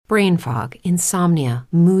Brain fog, insomnia,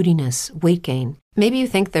 moodiness, weight gain. Maybe you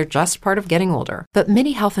think they're just part of getting older, but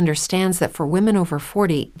MIDI Health understands that for women over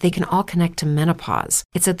 40, they can all connect to menopause.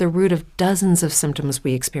 It's at the root of dozens of symptoms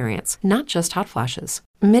we experience, not just hot flashes.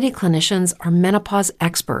 MIDI clinicians are menopause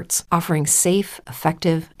experts, offering safe,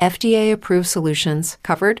 effective, FDA-approved solutions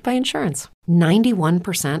covered by insurance.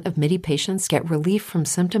 91% of MIDI patients get relief from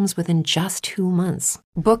symptoms within just 2 months.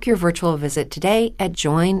 Book your virtual visit today at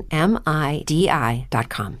joinmidi.com.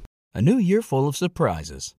 A new year full of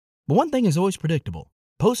surprises. But one thing is always predictable.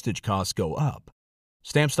 Postage costs go up.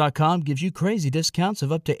 Stamps.com gives you crazy discounts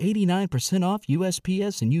of up to 89% off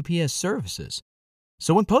USPS and UPS services.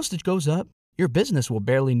 So when postage goes up, your business will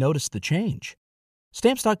barely notice the change.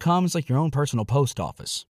 Stamps.com is like your own personal post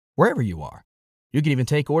office, wherever you are. You can even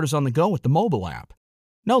take orders on the go with the mobile app.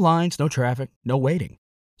 No lines, no traffic, no waiting.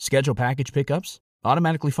 Schedule package pickups,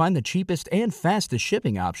 automatically find the cheapest and fastest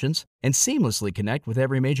shipping options, and seamlessly connect with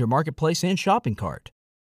every major marketplace and shopping cart.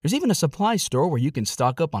 There's even a supply store where you can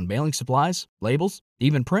stock up on mailing supplies, labels,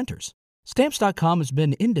 even printers. Stamps.com has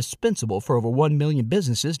been indispensable for over 1 million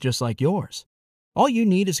businesses just like yours. All you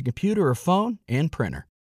need is a computer or phone and printer.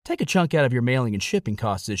 Take a chunk out of your mailing and shipping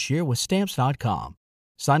costs this year with Stamps.com.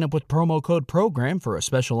 Sign up with promo code PROGRAM for a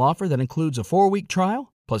special offer that includes a 4-week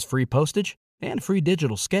trial, plus free postage and free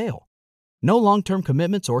digital scale. No long-term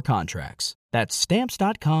commitments or contracts. That's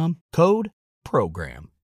Stamps.com, code PROGRAM.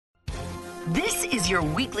 This is your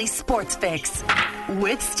weekly sports fix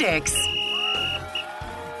with Sticks.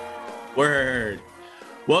 Word.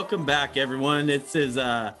 Welcome back, everyone. This is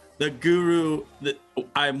the guru.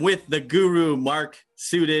 I'm with the guru, Mark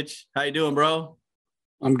Sudich. How you doing, bro?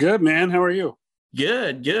 I'm good, man. How are you?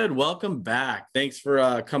 Good. Welcome back. Thanks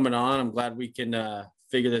for coming on. I'm glad we can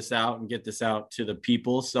figure this out and get this out to the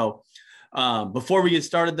people. So before we get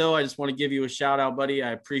started, though, I just want to give you a shout out, buddy.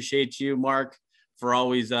 I appreciate you, Mark, for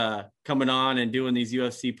always coming on and doing these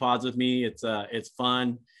UFC pods with me. It's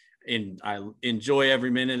fun, and I enjoy every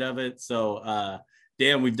minute of it. So,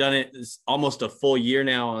 damn, we've done it almost a full year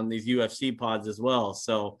now on these UFC pods as well.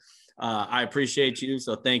 So I appreciate you.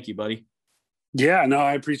 So thank you, buddy. Yeah, no,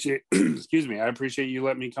 I appreciate, excuse me. I appreciate you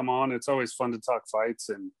letting me come on. It's always fun to talk fights,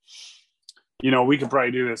 and, you know, we could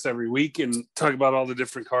probably do this every week and talk about all the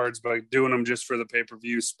different cards, but doing them just for the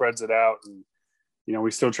pay-per-view spreads it out. And, you know,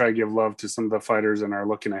 we still try to give love to some of the fighters and our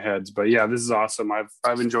looking aheads, but yeah, this is awesome.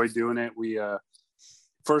 I've enjoyed doing it. We,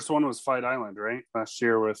 first one was Fight Island, right? Last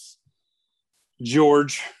year with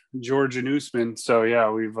George and Usman. So yeah,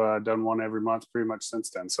 we've done one every month pretty much since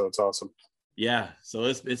then. So it's awesome. Yeah. So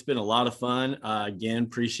it's been a lot of fun. Again,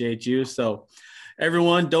 appreciate you. So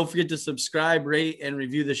everyone, don't forget to subscribe, rate, and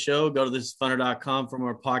review the show. Go to thisisfunner.com for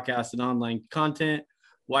more podcasts and online content.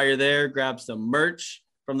 While you're there, grab some merch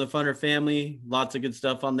from the Funner family. Lots of good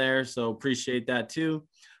stuff on there. So appreciate that too.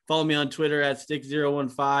 Follow me on Twitter at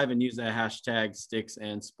Sticks015 and use that hashtag Sticks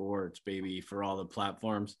and Sports, baby, for all the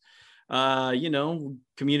platforms. You know,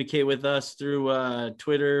 communicate with us through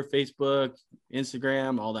Twitter, Facebook,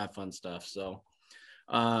 Instagram, all that fun stuff. So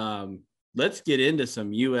let's get into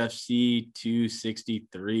some UFC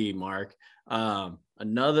 263, Mark.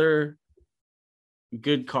 Another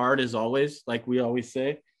good card as always, like we always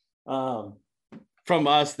say. From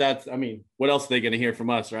us, what else are they going to hear from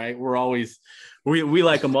us, right? We're always, we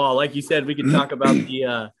like them all. Like you said, we can talk about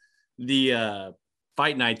the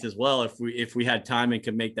fight nights as well. If we had time and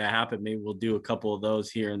could make that happen, maybe we'll do a couple of those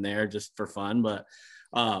here and there just for fun. But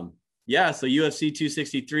yeah, so UFC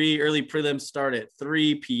 263 early prelims start at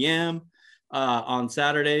 3 p.m. On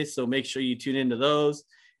Saturday. So make sure you tune into those,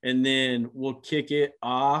 and then we'll kick it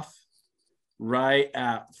off right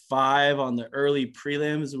at 5 on the early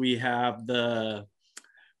prelims. We have the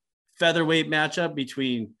featherweight matchup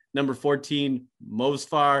between number 14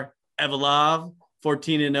 Movsar Evloev,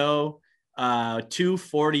 14-0,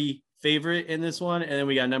 240 favorite in this one, and then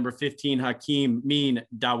we got number 15 Hakeem Min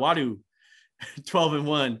Dawodu,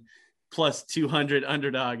 12-1, plus 200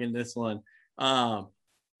 underdog in this one.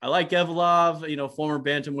 I like Evloev, you know, former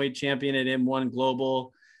bantamweight champion at M1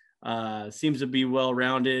 Global. Seems to be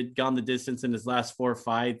well-rounded, gone the distance in his last 4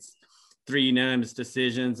 fights, 3 unanimous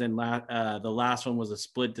decisions, and the last one was a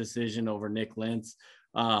split decision over Nick Lentz.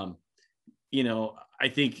 You know, I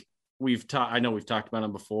think I know we've talked about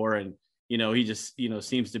him before, and, you know, he just, you know,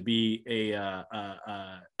 seems to be a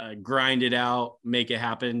grind it out, make it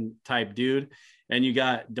happen type dude. And you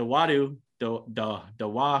got Dawodu,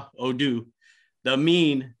 the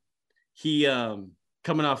mean, he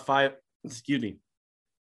coming off 5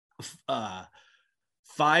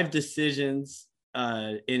 decisions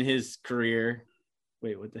in his career.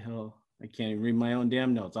 Wait, what the hell? I can't even read my own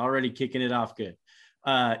damn notes. Already kicking it off good.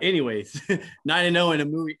 Anyways, 9-0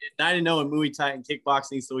 in Muay Thai and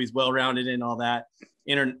kickboxing, so he's well rounded in all that.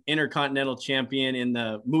 Intercontinental champion in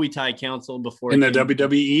the Muay Thai Council before in the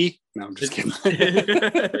WWE. No, I'm just kidding.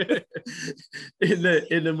 in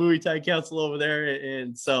the Muay Thai Council over there,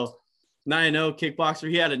 and so 9-0 kickboxer.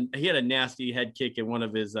 He had a nasty head kick in one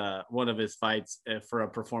of his fights for a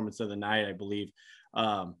performance of the night, I believe.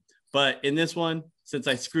 But in this one, since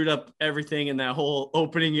I screwed up everything in that whole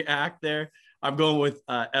opening act there, I'm going with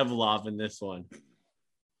Evlov in this one.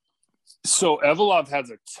 So Evlov has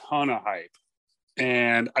a ton of hype.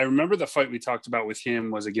 And I remember the fight we talked about with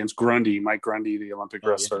him was against Grundy, Mike Grundy, the Olympic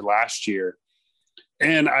wrestler last year.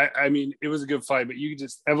 And I mean, it was a good fight, but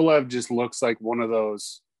Evlov just looks like one of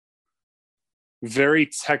those very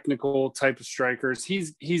technical type of strikers.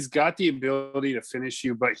 He's got the ability to finish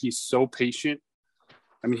you, but he's so patient.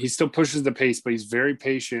 I mean, he still pushes the pace, but he's very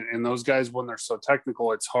patient. And those guys, when they're so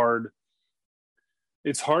technical, it's hard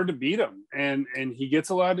to beat him. And he gets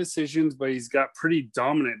a lot of decisions, but he's got pretty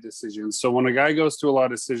dominant decisions. So when a guy goes to a lot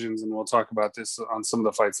of decisions, and we'll talk about this on some of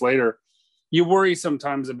the fights later, you worry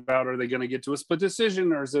sometimes about, are they going to get to a split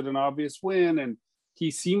decision or is it an obvious win? And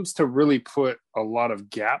he seems to really put a lot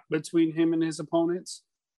of gap between him and his opponents.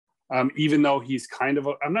 Even though he's kind of,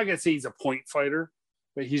 I'm not going to say he's a point fighter,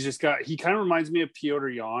 but he kind of reminds me of Piotr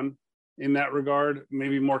Jan in that regard,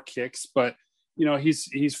 maybe more kicks, but you know,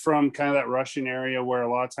 he's from kind of that Russian area where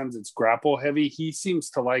a lot of times it's grapple heavy. He seems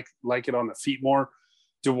to like it on the feet more.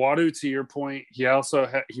 Duwadu, to your point, he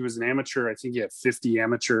was an amateur. I think he had 50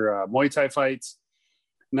 amateur Muay Thai fights,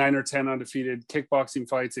 9 or 10 undefeated kickboxing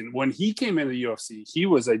fights. And when he came into the UFC, he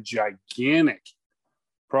was a gigantic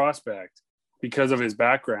prospect because of his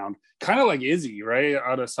background, kind of like Izzy, right?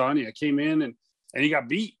 Adesanya came in and he got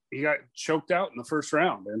beat. He got choked out in the first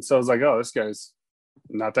round. And so I was like, oh, this guy's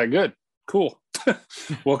not that good. Cool.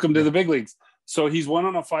 Welcome to the big leagues. So he's won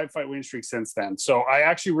on a 5-fight win streak since then. So I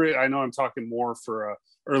actually I know I'm talking more for a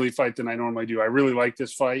early fight than I normally do. I really like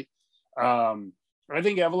this fight. I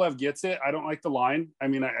think Evloev gets it. I don't like the line. I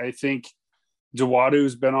mean, I think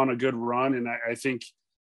Duwadu's been on a good run. And I think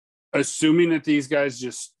assuming that these guys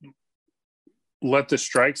just let the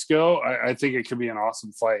strikes go, I think it could be an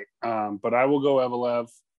awesome fight. But I will go Evloev.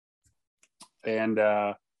 And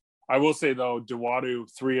I will say, though, Duwadu,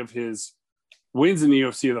 3 of his wins in the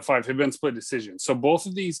UFC of the 5 have been split decisions. So both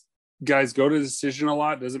of these guys go to decision a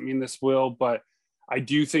lot. Doesn't mean this will, but I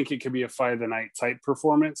do think it could be a fight of the night type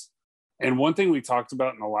performance. And one thing we talked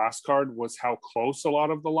about in the last card was how close a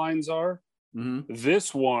lot of the lines are. Mm-hmm.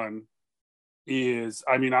 This one is,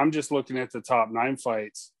 I mean, I'm just looking at the top 9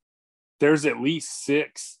 fights. There's at least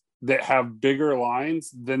 6 that have bigger lines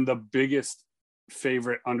than the biggest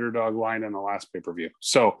favorite underdog line in the last pay-per-view.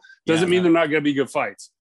 So doesn't mean they're not going to be good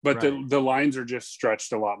fights, but right. the lines are just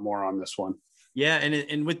stretched a lot more on this one. Yeah.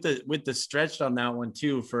 And with the stretched on that one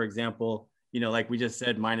too, for example, you know, like we just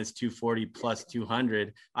said, minus 240 plus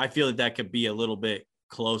 200, I feel that could be a little bit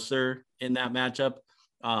closer in that matchup.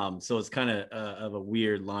 So it's kind of a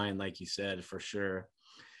weird line, like you said, for sure.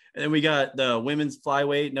 And then we got the women's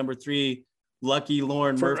flyweight, number 3, Lucky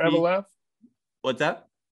Lauren Murphy. Evloev? What's that?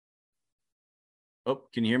 Oh,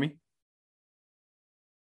 can you hear me?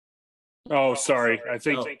 Oh, sorry. I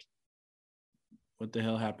think. What the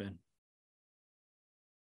hell happened?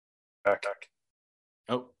 Back.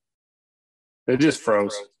 Oh. It just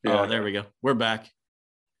froze. Yeah. Oh, there we go. We're back.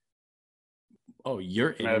 Oh,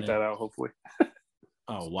 your internet. Edit that out, hopefully.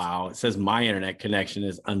 Oh, wow. It says my internet connection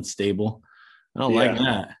is unstable. I don't like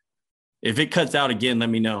that. If it cuts out again, let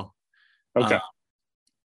me know. Okay.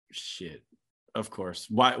 Shit. Of course.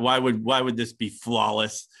 Why would this be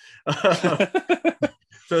flawless?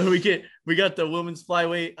 So we got the women's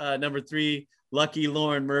flyweight, number 3, Lucky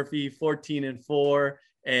Lauren Murphy, 14-4,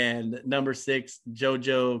 and number 6,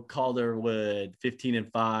 JoJo Calderwood,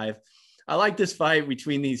 15-5. I like this fight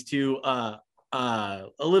between these two. A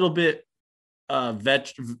little bit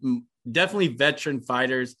definitely veteran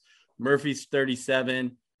fighters. Murphy's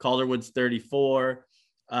 37, Calderwood's 34.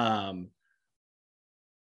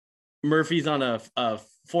 Murphy's on a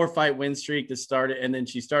 4-fight win streak to start it, and then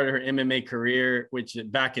she started her MMA career, which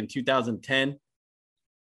back in 2010,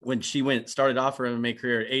 when she started off her MMA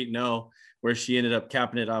career at 8-0, where she ended up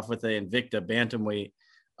capping it off with the Invicta bantamweight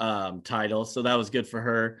title. So that was good for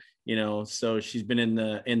her, you know. So she's been in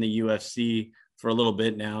the UFC for a little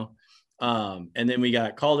bit now. And then we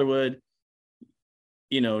got Calderwood,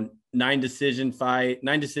 you know, 9 decision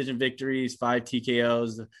victories, 5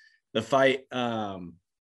 TKOs. The fight,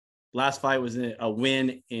 last fight was a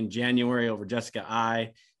win in January over Jessica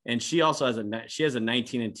Ai, and she also has a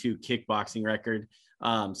 19-2 kickboxing record.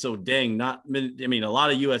 So dang, I mean, a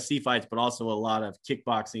lot of UFC fights, but also a lot of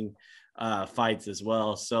kickboxing fights as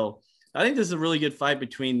well. So I think this is a really good fight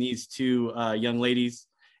between these two young ladies,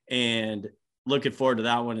 and looking forward to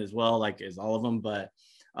that one as well, like as all of them. But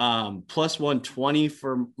plus 120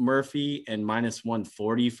 for Murphy and minus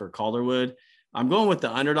 140 for Calderwood. I'm going with the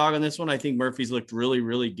underdog on this one. I think Murphy's looked really,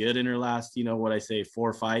 really good in her last,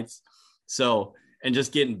 4 fights. So, and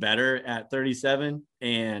just getting better at 37,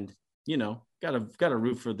 and, gotta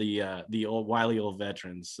root for the old wily old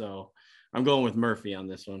veterans. So I'm going with Murphy on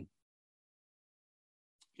this one.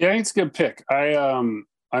 Yeah, it's a good pick.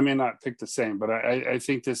 I may not pick the same, but I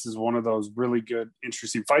think this is one of those really good,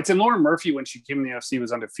 interesting fights. And Lauren Murphy, when she came in the UFC,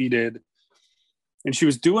 was undefeated, and she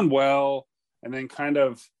was doing well. And then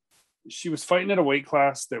she was fighting at a weight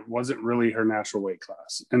class that wasn't really her natural weight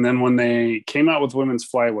class. And then when they came out with women's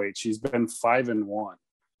flyweight, she's been 5-1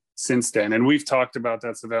 since then. And we've talked about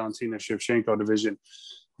that's the Valentina Shevchenko division,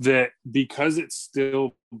 that because it's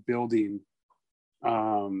still building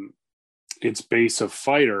its base of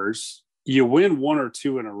fighters, you win 1 or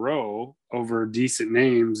 2 in a row over decent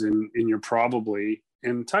names, and you're probably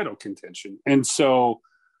in title contention. And so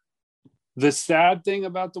the sad thing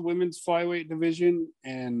about the women's flyweight division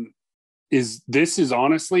is this is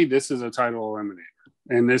a title eliminator.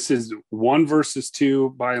 And this is 1 versus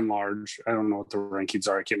 2 by and large. I don't know what the rankings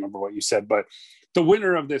are. I can't remember what you said, but the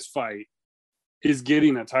winner of this fight is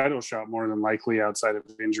getting a title shot more than likely, outside of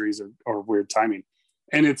injuries or weird timing.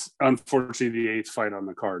 And it's unfortunately the 8th fight on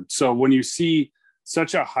the card. So when you see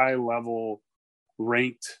such a high level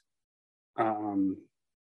ranked, matchup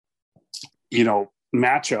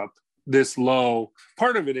this low,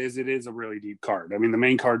 part of it is a really deep card. I mean, the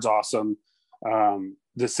main card's awesome.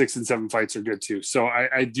 The 6 and 7 fights are good too. So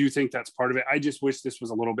I do think that's part of it. I just wish this was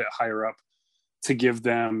a little bit higher up to give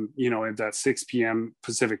them, at that 6 p.m.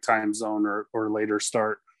 Pacific time zone or later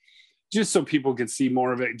start, just so people could see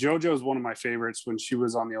more of it. JoJo is one of my favorites when she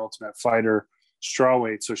was on the Ultimate Fighter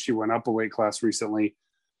strawweight. So she went up a weight class recently.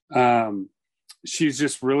 She's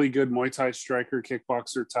just really good Muay Thai striker,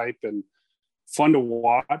 kickboxer type, and fun to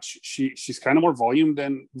watch. She's kind of more volume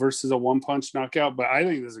than versus a one-punch knockout, but I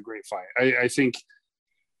think this is a great fight. I think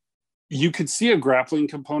you could see a grappling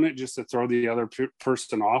component just to throw the other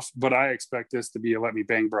person off, but I expect this to be a let me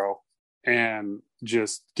bang bro and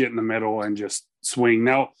just get in the middle and just swing.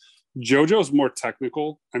 Now, JoJo's more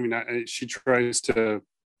technical. I mean, she tries to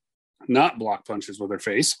not block punches with her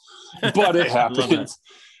face, but it happens.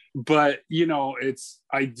 But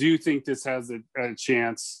I do think this has a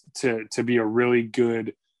chance to be a really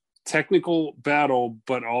good technical battle,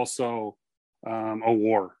 but also a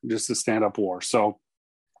war, just a stand-up war. So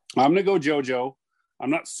I'm gonna go JoJo. I'm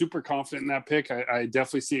not super confident in that pick. I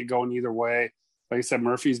definitely see it going either way. Like I said,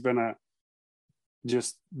 Murphy's been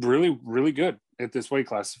just really, really good at this weight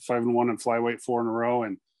class, 5-1 in flyweight, 4 in a row,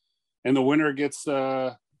 and the winner gets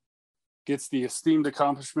the esteemed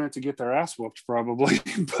accomplishment to get their ass whooped, probably,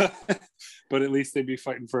 but at least they'd be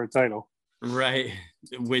fighting for a title, right?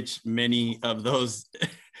 Which many of those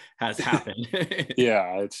has happened.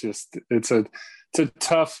 Yeah, it's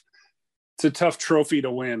a tough trophy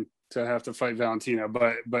to win, to have to fight Valentina,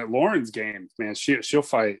 but Lauren's game, man, she'll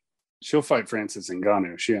fight Francis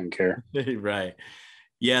Ngannou. She doesn't care. Right.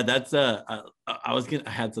 Yeah, that's I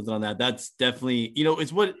had something on that. That's definitely,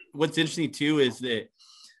 it's what's interesting too is that,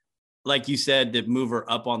 like you said, to move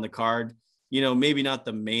her up on the card, maybe not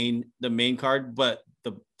the main card, but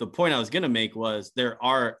the point I was going to make was there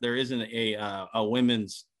isn't a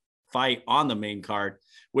women's fight on the main card,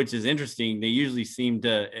 which is interesting. They usually seem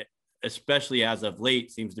to, especially as of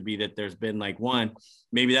late, seems to be that there's been like one.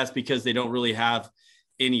 Maybe that's because they don't really have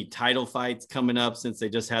any title fights coming up, since they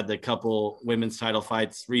just had the couple women's title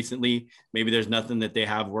fights recently. Maybe there's nothing that they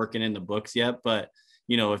have working in the books yet, but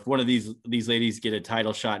if one of these ladies get a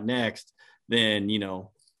title shot next, then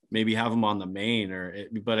maybe have them on the main,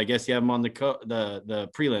 but I guess you have them on the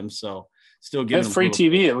prelims, so still giving them free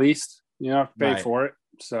TV at least, pay right for it.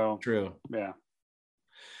 So true. Yeah.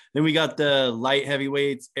 Then we got the light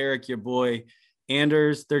heavyweights. Eric, your boy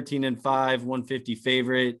Anders, 13-5, 150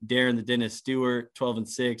 favorite. Darren the Dennis Stewart,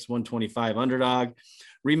 12-6, 125 underdog.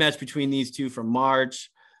 Rematch between these two from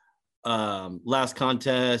March. Last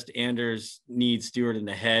contest, Anders needs Stewart in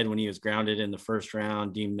the head when he was grounded in the first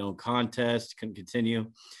round, deemed no contest, couldn't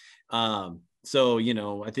continue. So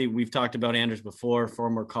I think we've talked about Anders before,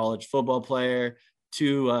 former college football player,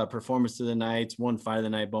 2 performance of the nights, 1 fight of the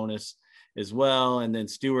night bonus as well. And then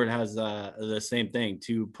Stewart has the same thing,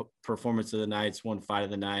 2 performance of the nights, 1 fight of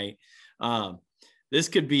the night. this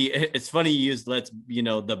could be, it's funny you use let's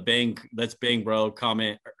bang bro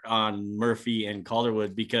comment on Murphy and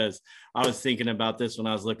Calderwood, because I was thinking about this when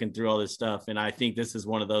I was looking through all this stuff, and I think this is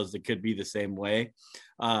one of those that could be the same way.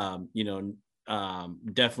 Definitely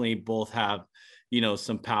both have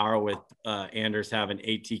some power, with Anders having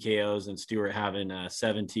 8 TKOs and Stewart having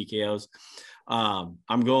 7 TKOs.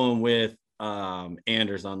 I'm going with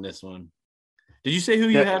Anders on this one. Did you say who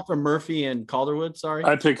you had for Murphy and Calderwood? Sorry,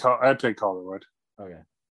 I picked Calderwood. Okay.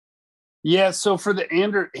 Yeah, so for the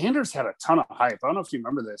Anders had a ton of hype. I don't know if you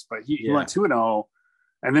remember this, but he went 2-0,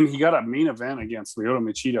 and then he got a main event against Lyoto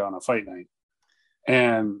Machida on a fight night.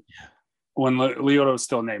 And when Lyoto was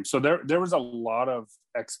still named. So there was a lot of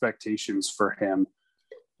expectations for him.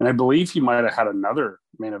 And I believe he might have had another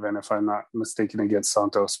main event, if I'm not mistaken, against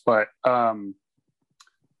Santos. But so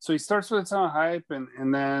he starts with a ton of hype,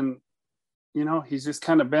 and then, he's just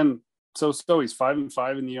kind of been so. He's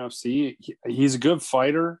 5-5 in the UFC. He's a good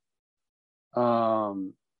fighter.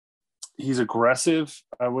 He's aggressive.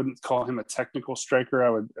 I wouldn't call him a technical striker. I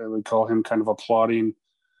would call him kind of a plodding,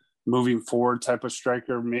 moving forward type of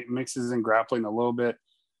striker. Mixes in grappling a little bit.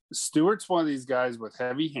 Stewart's one of these guys with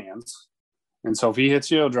heavy hands, and so if he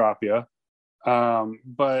hits you, he'll drop you.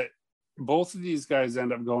 But both of these guys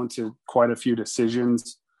end up going to quite a few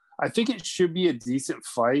decisions. I think it should be a decent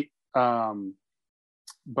fight.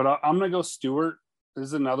 But I'm going to go Stewart. This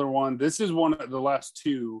is another one. This is one of the last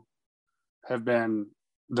two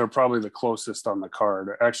they're probably the closest on the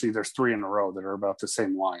card. Actually, there's 3 in a row that are about the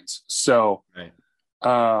same lines. So right.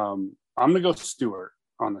 I'm going to go Stewart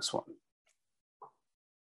on this one.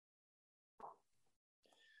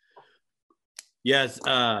 Yes.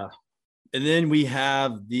 And then we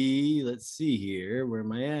have let's see here. Where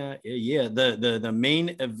am I at? Yeah. The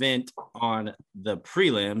main event on the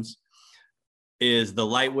prelims is the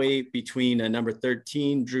lightweight between number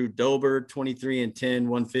 13, Drew Dober, 23-10,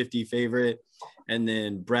 150 favorite. And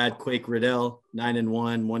then Brad Quake Riddell, 9-1,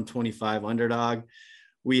 125 underdog.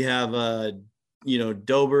 We have,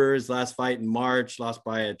 Dober's last fight in March, lost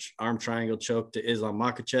by an arm triangle choke to Islam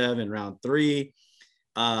Makhachev in round 3.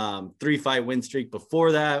 3-fight win streak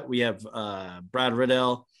before that. We have Brad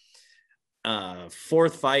Riddell,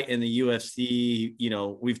 4th fight in the UFC.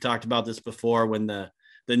 We've talked about this before, when the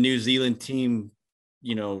New Zealand team,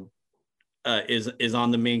 is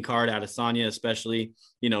on the main card. Adesanya, especially,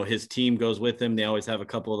 his team goes with him. They always have a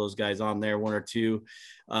couple of those guys on there, 1 or 2.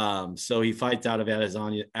 So he fights out of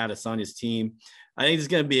Adesanya's team. I think it's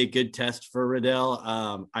going to be a good test for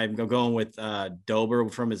Riddell. I'm going with Dober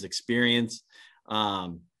from his experience.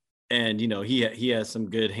 And he has some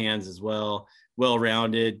good hands as well.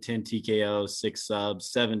 Well-rounded, 10 TKOs, 6 subs,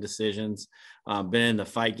 7 decisions. Been in the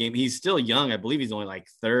fight game. He's still young. I believe he's only like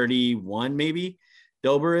 31, maybe.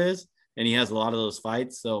 Dober is, and he has a lot of those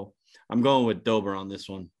fights. So I'm going with Dober on this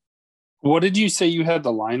one. What did you say you had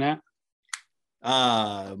the line at?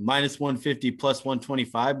 Minus 150 plus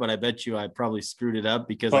 125, but I bet you I probably screwed it up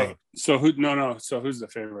because So who's the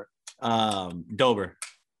favorite? Dober.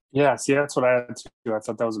 Yeah, see, that's what I had to do. I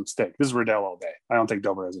thought that was a mistake. This is Riddell all day. I don't think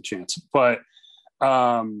Dober has a chance. But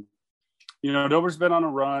Dober's been on a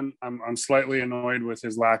run. I'm slightly annoyed with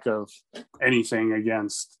his lack of anything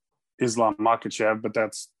against Islam Makhachev, but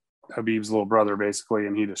that's Khabib's little brother, basically,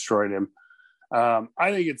 and he destroyed him.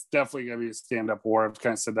 I think it's definitely going to be a stand-up war. I've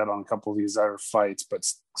kind of said that on a couple of these other fights, but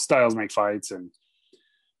styles make fights. And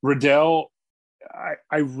Riddell,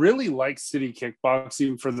 I really like City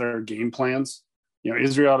Kickboxing for their game plans.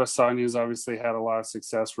 Israel Adesanya's obviously had a lot of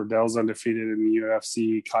success. Riddell's undefeated in the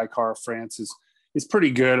UFC. Kai Kara France is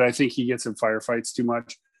pretty good. I think he gets in firefights too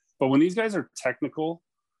much. But when these guys are technical,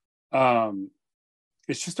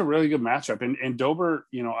 it's just a really good matchup. And Dober,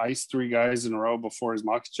 iced 3 guys in a row before his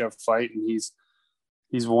Makhachev fight, and he's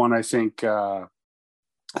won, I think,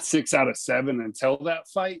 6 out of 7 until that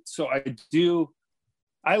fight. So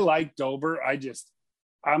I like Dober.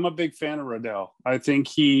 I'm a big fan of Riddell. I think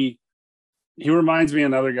he reminds me of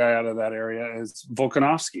another guy out of that area is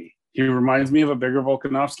Volkanovski. He reminds me of a bigger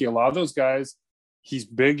Volkanovski. A lot of those guys, he's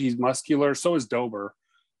big, he's muscular. So is Dober,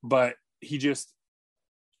 but he's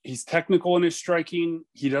technical in his striking.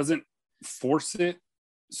 He doesn't force it.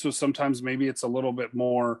 So sometimes maybe it's a little bit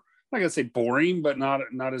more, I'm not gonna say boring, but not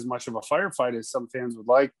as much of a firefight as some fans would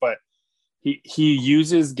like. But he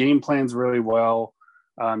uses game plans really well.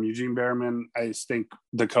 Eugene Behrman, I just think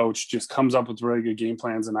the coach just comes up with really good game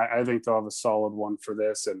plans, and I think they'll have a solid one for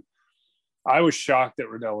this. And I was shocked that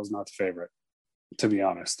Riddell was not the favorite, to be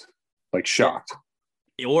honest. Like, shocked.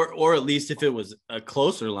 Or at least if it was a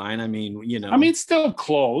closer line. I mean, it's still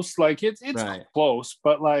close. Like, it's right. close,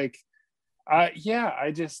 but like, I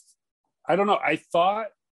don't know. I thought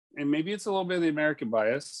and maybe it's a little bit of the American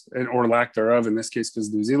bias or lack thereof in this case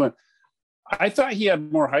because New Zealand. I thought he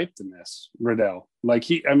had more hype than this, Riddell. Like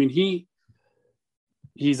he's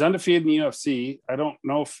undefeated in the UFC. I don't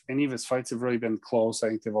know if any of his fights have really been close. I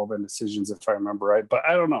think they've all been decisions, if I remember right. But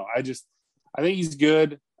I don't know. I think he's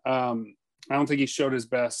good. I don't think he showed his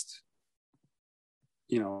best,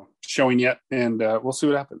 showing yet. And we'll see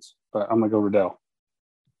what happens. But I'm going to go Riddell.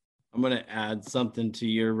 I'm going to add something to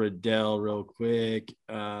your Riddell real quick.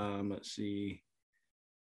 Let's see.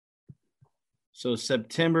 So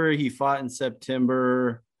September, he fought in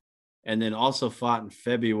September and then also fought in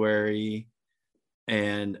February.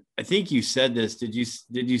 And I think you said this. Did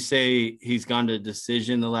you say he's gone to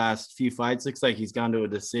decision the last few fights? Looks like he's gone to a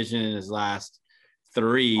decision in his last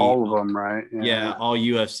 3. All of them, right? Yeah, all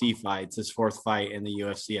UFC fights. His 4th fight in the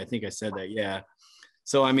UFC. I think I said that. Yeah.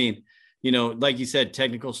 So, I mean, like you said,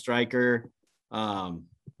 technical striker,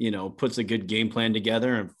 puts a good game plan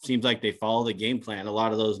together and seems like they follow the game plan. A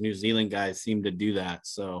lot of those New Zealand guys seem to do that.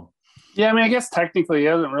 So, yeah, I mean, I guess technically he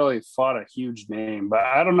hasn't really fought a huge name, but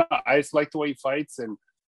I don't know. I just like the way he fights. And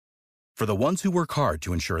for the ones who work hard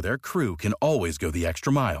to ensure their crew can always go the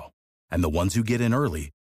extra mile, and the ones who get in early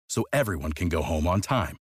so everyone can go home on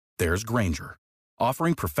time, there's Grainger,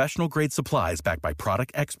 offering professional-grade supplies backed by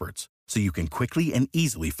product experts so you can quickly and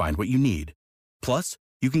easily find what you need. Plus,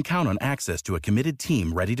 you can count on access to a committed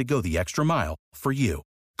team ready to go the extra mile for you.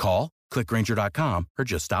 Call, click Grainger.com, or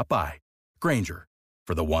just stop by. Grainger,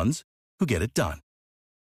 for the ones who get it done.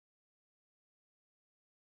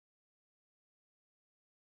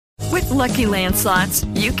 With Lucky Land Slots,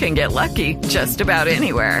 you can get lucky just about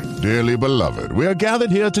anywhere. Dearly beloved, we are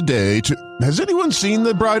gathered here today to... Has anyone seen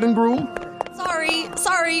the bride and groom?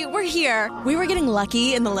 Sorry, we're here. We were getting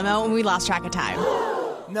lucky in the limo and we lost track of time.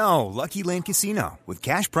 No, Lucky Land Casino, with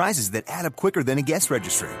cash prizes that add up quicker than a guest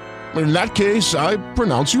registry. In that case, I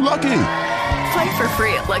pronounce you lucky. Play for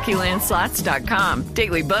free at LuckyLandSlots.com.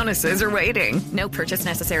 Daily bonuses are waiting. No purchase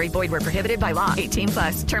necessary. Void where prohibited by law.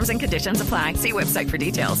 18+. Terms and conditions apply. See website for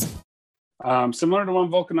details. Similar to when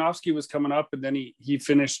Volkanovski was coming up, and then he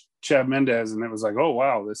finished Chad Mendez, and it was like, oh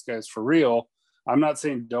wow, this guy's for real. I'm not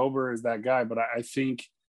saying Dober is that guy, but I think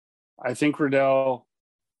Riddell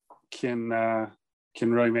can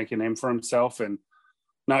really make a name for himself, and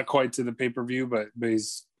not quite to the pay-per-view, but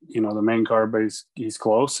he's the main card, but he's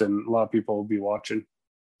close, and a lot of people will be watching.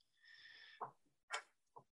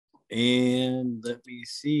 And let me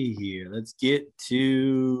see here. Let's get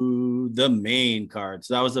to the main card.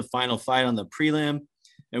 So that was the final fight on the prelim,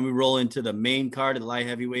 and we roll into the main card of the light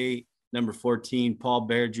heavyweight. Number 14, Paul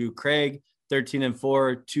Bearju Craig,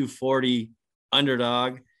 13-4, 240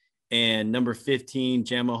 underdog. And number 15,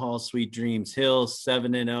 Jamahal Sweet Dreams Hill,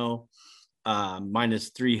 7-0, minus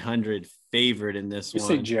 300 favorite in this one. You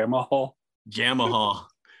say Jamahal? Jamahal.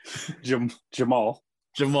 Jamal.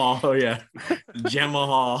 Oh yeah,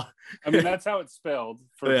 Jamahal. I mean, that's how it's spelled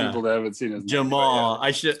for people that haven't seen it. Jamal.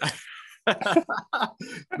 I should.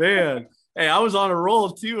 Man, hey, I was on a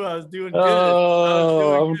roll too. I was doing good.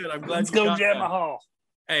 I'm glad. Let's go, Jamahal.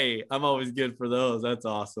 Hey, I'm always good for those. That's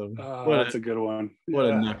awesome. That's a good one. What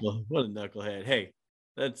a knucklehead. Hey,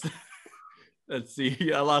 let's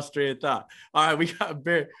see. I lost train of thought. All right, we got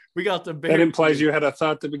the bear. That implies you had a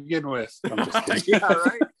thought to begin with. I'm just kidding. Yeah,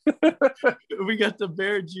 right. We got the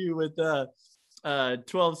Bear Jew with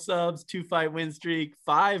 12 subs, 2-fight win streak,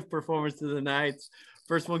 5 performances of the nights.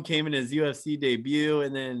 First one came in his UFC debut,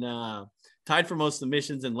 and then tied for most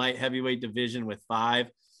submissions in light heavyweight division with 5.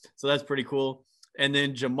 So that's pretty cool. And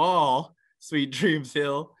then Jamal Sweet Dreams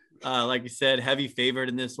Hill, like you said, heavy favorite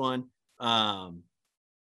in this one.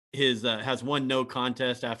 His has one no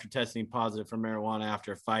contest after testing positive for marijuana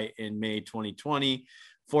after a fight in May 2020.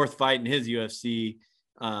 4th fight in his UFC,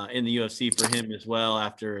 in the UFC for him as well,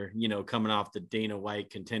 after coming off the Dana White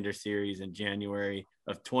Contender Series in January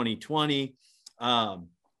of 2020. I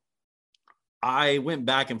went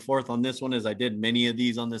back and forth on this one, as I did many of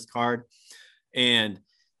these on this card, and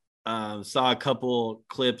saw a couple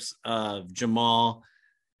clips of Jamal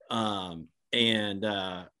and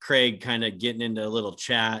Craig kind of getting into a little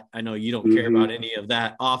chat. I know you don't care about any of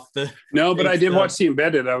that off the. No, but I did watch the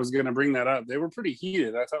Embedded. I was going to bring that up. They were pretty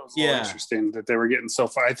heated. I thought it was a little interesting that they were getting so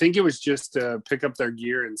far. I think it was just to pick up their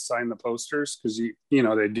gear and sign the posters, because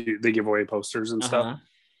they give away posters and stuff,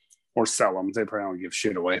 or sell them. They probably don't give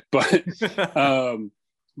shit away, but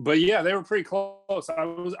yeah, they were pretty close. I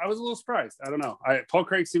was a little surprised. I don't know. Paul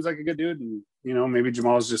Craig seems like a good dude, and maybe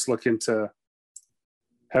Jamal's just looking to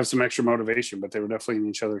have some extra motivation, but they were definitely in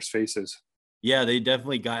each other's faces. Yeah, they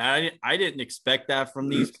definitely got. I didn't expect that from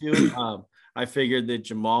these two. I figured that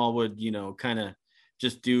Jamal would, kind of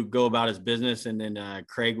just go about his business, and then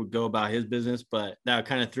Craig would go about his business. But that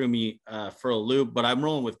kind of threw me for a loop. But I'm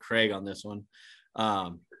rolling with Craig on this one.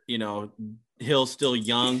 Hill's still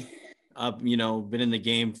young, been in the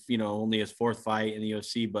game, only his 4th fight in the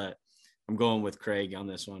UFC, but I'm going with Craig on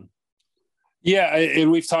this one. Yeah,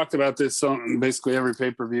 and we've talked about this on basically every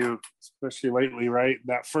pay-per-view, especially lately, right?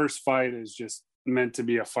 That first fight is just meant to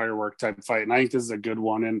be a firework type fight, and I think this is a good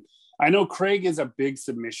one. And I know Craig is a big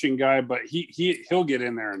submission guy, but he'll get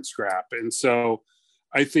in there and scrap. And so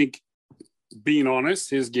I think, being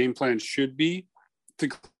honest, his game plan should be to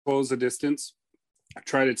close the distance,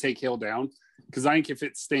 try to take Hill down, because I think if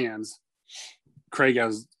it stands, Craig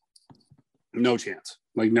has no chance.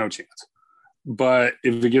 But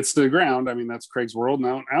if it gets to the ground, I mean, that's Craig's world.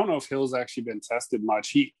 Now, I don't know if Hill's actually been tested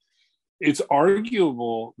much. It's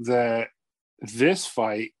arguable that this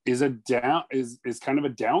fight is is kind of a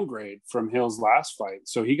downgrade from Hill's last fight.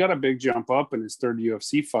 So he got a big jump up in his 3rd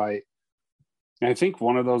UFC fight. And I think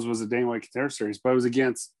one of those was a Dana White Contender Series, but it was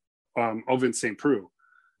against Ovin St. Preux.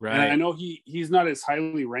 Right. And I know he's not as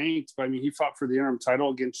highly ranked, but I mean, he fought for the interim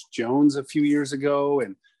title against Jones a few years ago.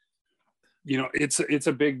 And, it's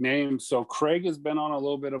a big name. So Craig has been on a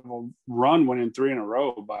little bit of a run, winning 3 in a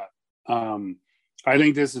row, but I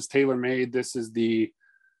think this is tailor-made. This is the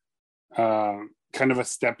kind of a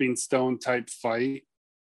stepping stone type fight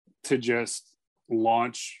to just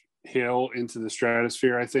launch Hill into the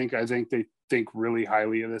stratosphere. I think they think really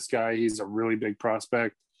highly of this guy. He's a really big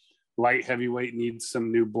prospect. Light heavyweight needs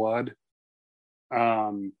some new blood.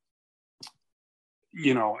 And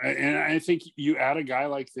I think you add a guy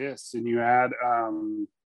like this, and you add,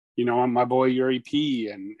 my boy Yuri P,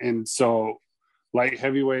 and so light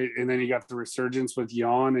heavyweight, and then you got the resurgence with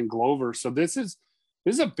Jan and Glover. So this is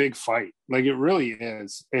a big fight. Like, it really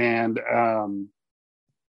is. And I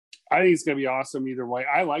think it's going to be awesome either way.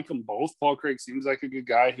 I like them both. Paul Craig seems like a good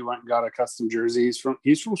guy. He went and got a custom jersey. He's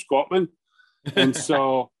from Scotland. And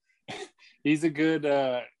so he's a good,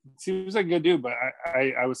 seems like a good dude, but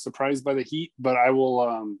I was surprised by the heat, but I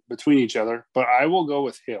will, between each other, but I will go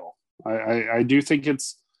with Hill. I do think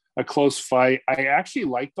it's a close fight. I actually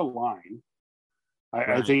like the line.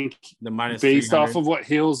 I think the minus based 300. off of what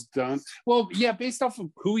Hill's done. Well, yeah, based off of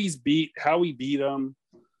who he's beat, how he beat him.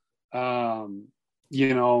 I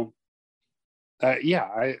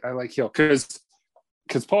like Hill because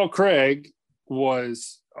Paul Craig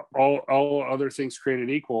was, all other things created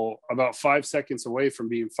equal, about 5 seconds away from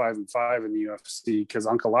being 5-5 in the UFC, because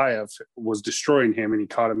Ankalaev was destroying him and he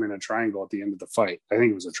caught him in a triangle at the end of the fight. I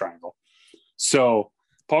think it was a triangle. So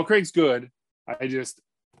Paul Craig's good.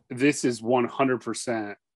 This is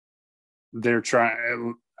 100%. They're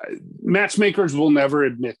trying. Matchmakers will never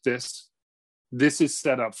admit this. This is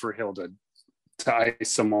set up for Hill to ice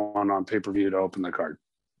someone on pay-per-view to open the card.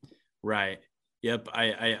 Right. Yep.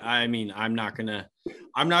 I mean, I'm not gonna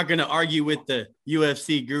argue with the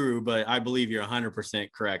UFC guru, but I believe you're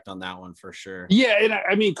 100% correct on that one for sure. Yeah, and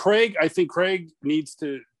I mean, I think Craig needs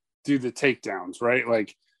to do the takedowns, right?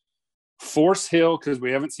 Like, force Hill, because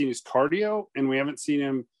we haven't seen his cardio and we haven't seen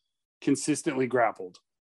him consistently grappled.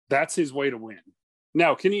 That's his way to win.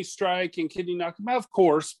 Now, can he strike and can he knock him out? Of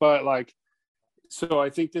course, but so I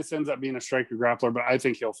think this ends up being a striker grappler, but I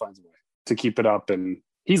think Hill finds a way to keep it up, and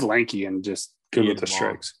he's lanky and just good with the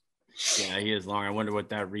strikes. Yeah, he is long. I wonder what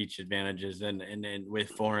that reach advantage is, and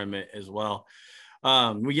for him as well.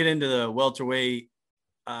 We get into the welterweight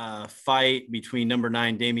fight between number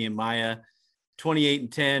 9 Damian Maia,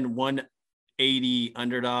 28-10, 180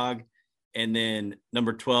 underdog, and then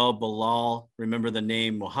number 12 Bilal. Remember the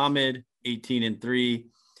name Muhammad, 18-3,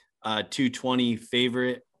 220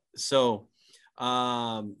 favorite. So,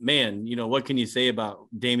 man, what can you say about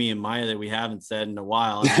Damian Maia that we haven't said in a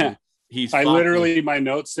while? I mean, my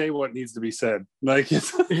notes say what needs to be said.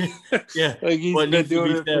 It's yeah, he's been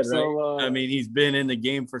doing it for so long. I mean, he's been in the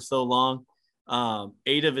game for so long.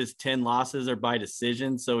 8 of his 10 losses are by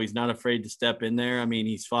decision, so he's not afraid to step in there. I mean,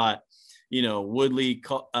 he's fought, Woodley,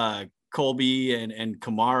 Colby, and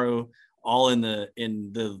Kamaru all in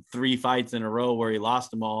the 3 fights in a row where he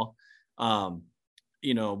lost them all,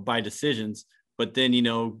 by decisions. But then,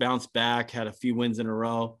 bounced back, had a few wins in a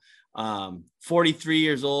row. 43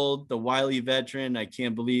 years old, the wily veteran. I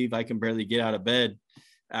can't believe I can barely get out of bed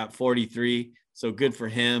at 43. So good for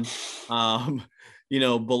him.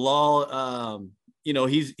 Bilal,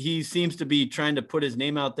 he seems to be trying to put his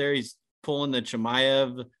name out there. He's pulling the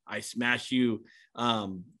Chimaev, I smash you,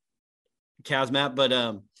 Kazmat.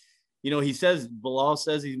 But, Bilal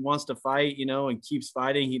says he wants to fight, and keeps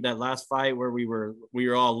fighting. That last fight where we were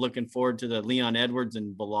all looking forward to, the Leon Edwards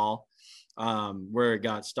and Bilal, where it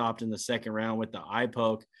got stopped in the second round with the eye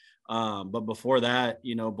poke. But before that,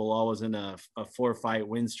 you know, Bilal was in a 4-fight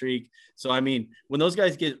win streak. So, I mean, when those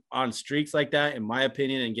guys get on streaks like that, in my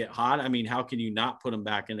opinion, and get hot, I mean, how can you not put them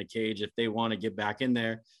back in the cage if they want to get back in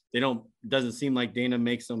there? Doesn't seem like Dana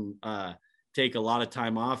makes them take a lot of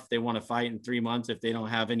time off. They want to fight in 3 months if they don't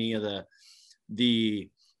have any of the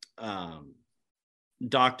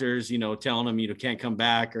doctors, you know, telling them you can't come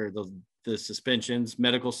back, or the suspensions,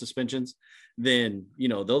 medical suspensions, then, you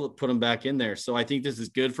know, they'll put them back in there. So I think this is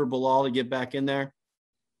good for Bilal to get back in there.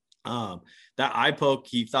 That eye poke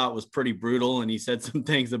he thought was pretty brutal, and he said some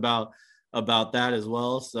things about that as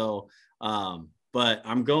well. So, but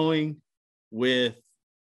I'm going with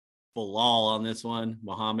Bilal on this one,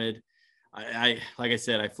 Muhammad. I like I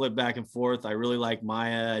said, I flip back and forth. I really like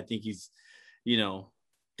Maia. I think he's, you know,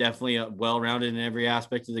 definitely well-rounded in every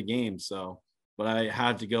aspect of the game. So, but I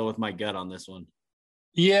have to go with my gut on this one.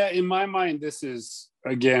 Yeah, in my mind, this is,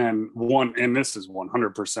 again, this is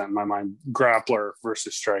 100% in my mind, grappler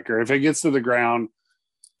versus striker. If it gets to the ground,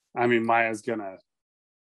 I mean, Maia's going to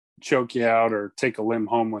choke you out or take a limb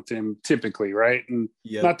home with him typically, right? And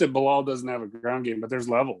not that Bilal doesn't have a ground game, but there's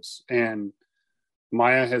levels. And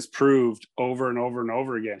Maia has proved over and over and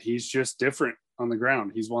over again, he's just different on the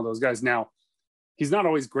ground. He's one of those guys. Now, he's not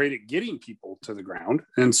always great at getting people to the ground.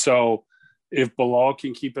 And so if Bilal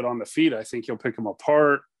can keep it on the feet, I think he'll pick him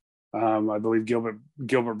apart. I believe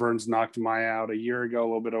Gilbert Burns knocked Maia out a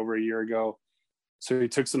little bit over a year ago. So he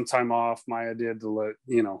took some time off. Maia did to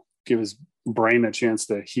give his brain a chance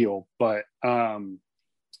to heal. But same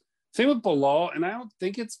with Bilal, and I don't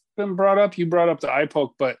think it's been brought up. You brought up the eye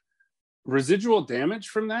poke, but residual damage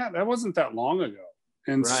from that wasn't that long ago.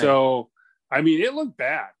 And so, I mean, it looked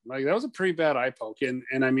bad. Like, that was a pretty bad eye poke. And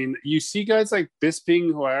I mean, you see guys like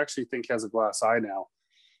Bisping, who I actually think has a glass eye now,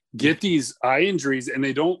 get these eye injuries and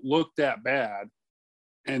they don't look that bad.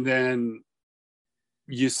 And then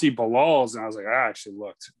you see Bilal's, and I was like, I actually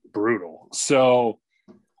looked brutal. So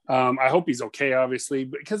I hope he's okay, obviously,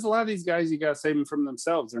 because a lot of these guys, you got to save them from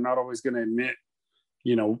themselves. They're not always going to admit,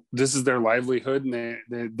 you know, this is their livelihood,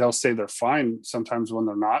 and they'll say they're fine sometimes when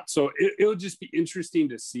they're not. So it'll just be interesting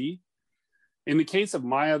to see. In the case of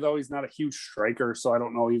Maia, though, he's not a huge striker, so I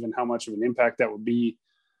don't know even how much of an impact that would be.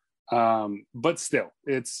 But still,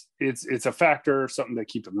 it's a factor, something to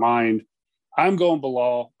keep in mind. I'm going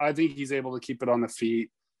Bilal. I think he's able to keep it on the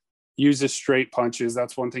feet, uses straight punches.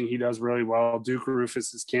 That's one thing he does really well. Duke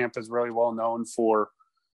Roufus's camp is really well known for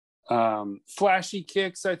flashy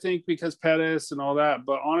kicks, I think, because Pettis and all that.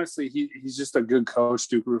 But honestly, he's just a good coach.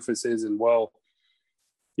 Duke Roufus is, and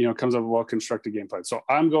comes up with a well-constructed game plan. So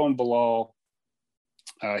I'm going Bilal.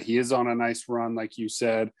 He is on a nice run, like you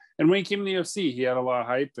said. And when he came in the UFC, he had a lot of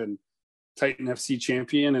hype, and Titan FC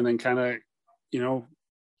champion, and then kind of,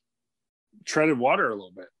 treaded water a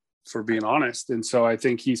little bit, for being honest. And so I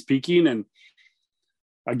think he's peaking. And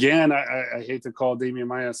again, I hate to call Demian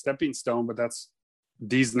Maia a stepping stone, but that's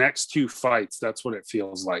these next two fights. That's what it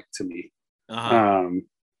feels like to me.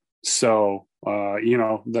 So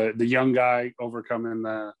the young guy overcoming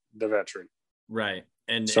the veteran. Right.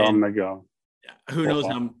 And so I'm going to go. Who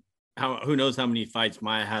knows how many fights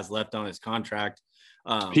Maia has left on his contract.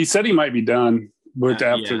 He said he might be done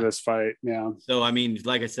after this fight. Yeah. So, I mean,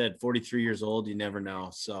 like I said, 43 years old, you never know.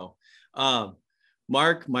 So,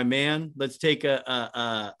 Mark, my man, let's take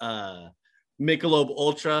a Michelob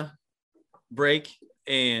Ultra break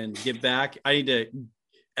and get back. I need to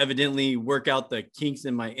evidently work out the kinks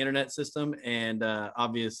in my internet system, and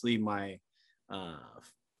obviously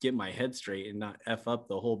get my head straight and not F up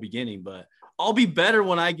the whole beginning, but I'll be better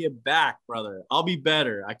when I get back, brother. I'll be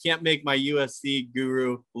better. I can't make my UFC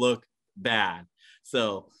guru look bad.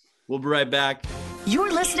 So we'll be right back.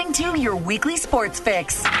 You're listening to your weekly sports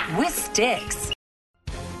fix with Sticks.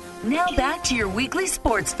 Now back to your weekly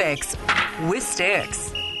sports fix with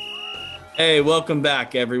Sticks. Hey, welcome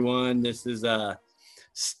back, everyone. This is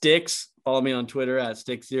Sticks. Follow me on Twitter at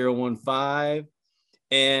Sticks015.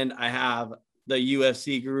 And I have the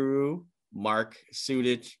UFC guru, Mark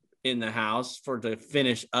Sudich, in the house to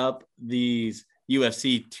finish up these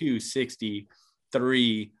UFC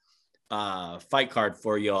 263 fight card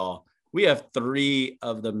for y'all. We have 3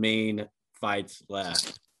 of the main fights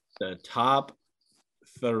left, the top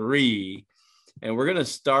 3, and we're gonna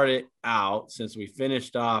start it out since we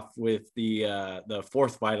finished off with the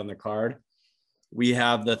 4th fight on the card. We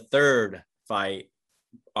have the 3rd fight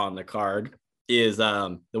on the card is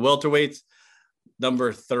the welterweights.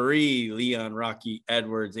 Number 3, Leon Rocky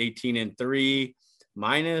Edwards, 18-3,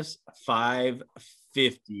 minus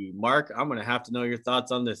 550. Mark, I'm going to have to know your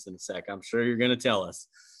thoughts on this in a sec. I'm sure you're going to tell us.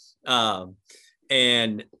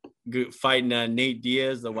 And fighting Nate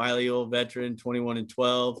Diaz, the wily old veteran,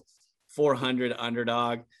 21-12, 400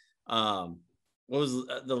 underdog. What was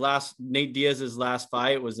the last Nate Diaz's last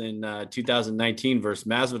fight was in 2019 versus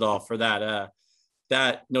Masvidal for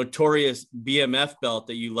that notorious BMF belt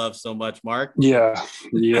that you love so much, Mark. Yeah.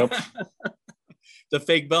 Yep. The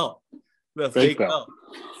fake belt. The fake belt.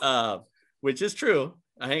 Which is true.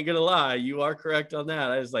 I ain't gonna lie. You are correct on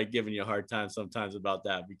that. I just like giving you a hard time sometimes about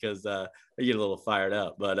that because I get a little fired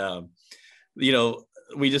up. But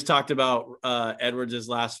we just talked about Edwards'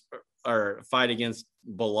 last fight against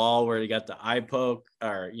Bilal where he got the eye poke,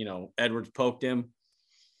 or Edwards poked him.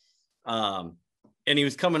 And he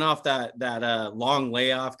was coming off that long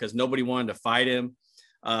layoff because nobody wanted to fight him.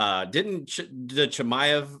 Didn't the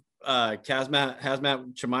Chimaev Hazmat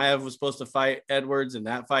Chimaev was supposed to fight Edwards, and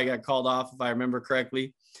that fight got called off, if I remember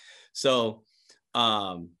correctly. So,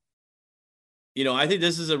 I think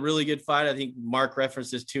this is a really good fight. I think Mark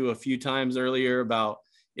referenced this too a few times earlier about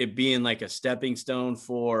it being like a stepping stone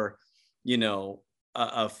for,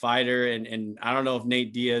 a fighter. And I don't know if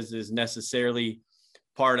Nate Diaz is necessarily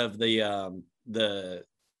part of a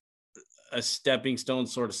stepping stone,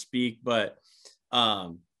 so to speak, but,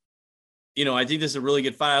 I think this is a really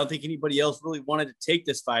good fight. I don't think anybody else really wanted to take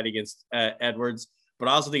this fight against Edwards, but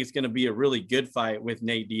I also think it's going to be a really good fight with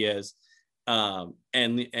Nate Diaz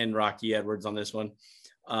and Rocky Edwards on this one.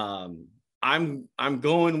 I'm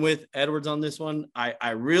going with Edwards on this one.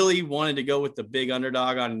 I really wanted to go with the big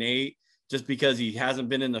underdog on Nate just because he hasn't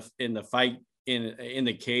been in the fight in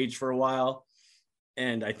the cage for a while,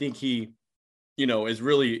 and I think he, is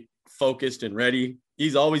really focused and ready.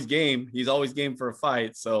 He's always game. He's always game for a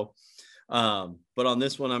fight. So. But on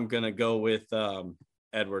this one, I'm going to go with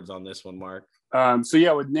Edwards on this one, Mark.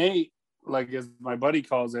 With Nate, like as my buddy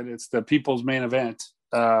calls it, it's the people's main event.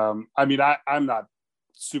 I'm not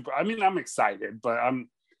super, I'm excited, but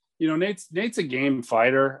Nate's a game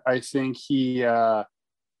fighter. I think he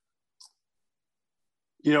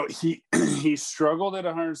struggled at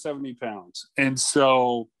 170 pounds. And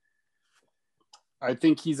so I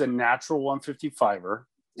think he's a natural 155er.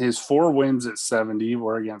 His 4 wins at 70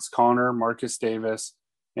 were against Connor, Marcus Davis,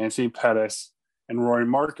 Anthony Pettis, and Rory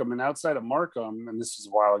Markham. And outside of Markham, and this was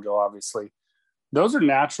a while ago, obviously, those are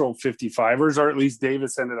natural 55ers, or at least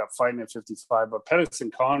Davis ended up fighting at 55. But Pettis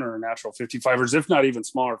and Connor are natural 55ers, if not even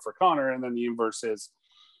smaller for Connor. And then the inverse is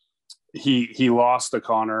he lost to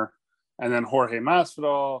Connor. And then Jorge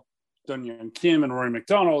Masvidal, Dong Hyun Kim, and Rory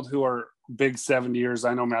McDonald, who are big 70ers.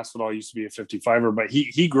 I know Masvidal used to be a 55er, but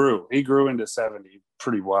he grew into 70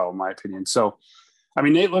 pretty well, in my opinion. So,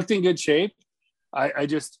 Nate looked in good shape. I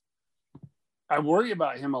worry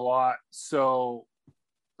about him a lot. So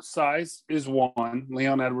size is one.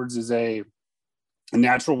 Leon Edwards is a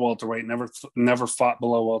natural welterweight, never fought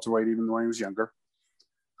below welterweight, even when he was younger.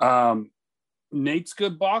 Nate's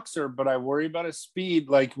good boxer, but I worry about his speed.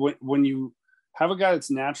 Like when you have a guy that's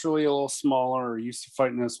naturally a little smaller or used to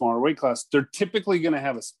fighting in a smaller weight class, they're typically going to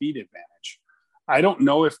have a speed advantage. I don't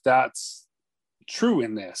know if that's true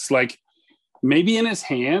in this. Like maybe in his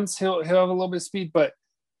hands, he'll have a little bit of speed, but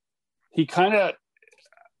he kind of,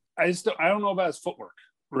 I don't know about his footwork,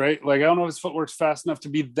 right? Like I don't know if his footwork's fast enough to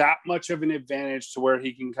be that much of an advantage to where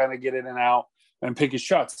he can kind of get in and out and pick his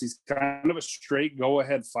shots. He's kind of a straight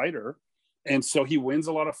go-ahead fighter. And so he wins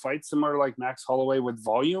a lot of fights similar like Max Holloway with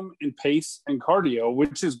volume and pace and cardio,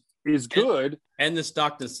 which is good. And the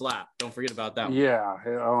Stockton slap. Don't forget about that one. Yeah.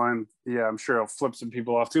 Oh, and yeah, I'm sure he'll flip some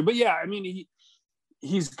people off too. But yeah,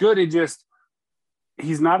 he's good.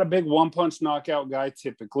 He's not a big one-punch knockout guy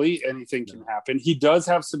typically. Anything can happen. He does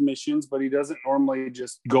have submissions, but he doesn't normally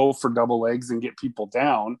just go for double legs and get people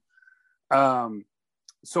down.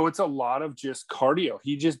 So it's a lot of just cardio.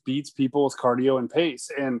 He just beats people with cardio and pace.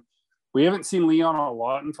 And we haven't seen Leon a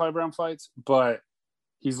lot in 5-round fights, but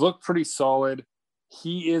he's looked pretty solid.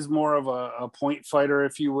 He is more of a point fighter,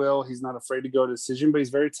 if you will. He's not afraid to go to decision, but he's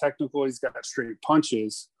very technical. He's got straight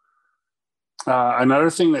punches. Another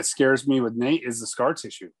thing that scares me with Nate is the scar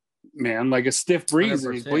tissue, man. Like a stiff breeze 100%.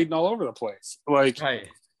 And he's bleeding all over the place. Like, right.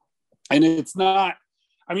 And it's not,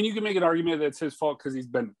 you can make an argument that it's his fault because he's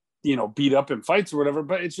been, beat up in fights or whatever,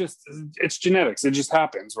 but it's genetics. It just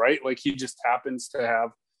happens, right? Like he just happens to have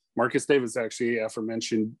Marcus Davis, actually,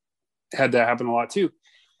 aforementioned, had that happen a lot too.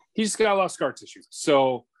 He just got a lot of scar tissue.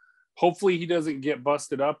 So hopefully he doesn't get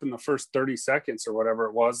busted up in the first 30 seconds or whatever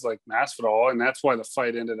it was, like Masvidal. And that's why the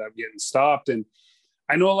fight ended up getting stopped. And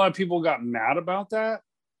I know a lot of people got mad about that,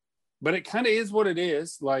 but it kind of is what it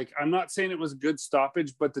is. Like, I'm not saying it was a good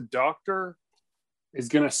stoppage, but the doctor is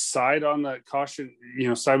going to side on the caution,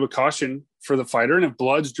 side with caution for the fighter. And if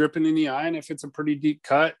blood's dripping in the eye, and if it's a pretty deep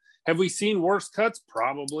cut, have we seen worse cuts?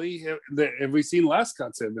 Probably. Have we seen less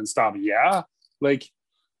cuts that have been stopped? Yeah. Like,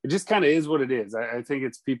 it just kind of is what it is. I think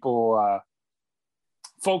it's people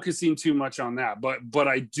focusing too much on that. But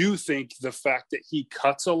I do think the fact that he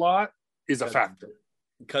cuts a lot is a factor.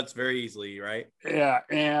 Cuts very easily, right? Yeah,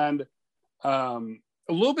 and a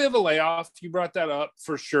little bit of a layoff. You brought that up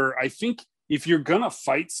for sure. I think if you're going to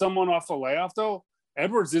fight someone off a layoff, though,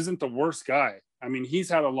 Edwards isn't the worst guy. I mean, he's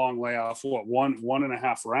had a long layoff, one and a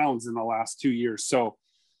half rounds in the last 2 years. So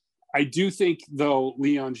I do think, though,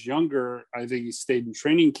 Leon's younger. I think he stayed in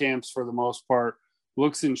training camps for the most part,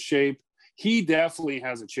 looks in shape. He definitely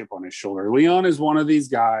has a chip on his shoulder. Leon is one of these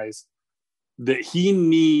guys that he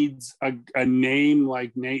needs a name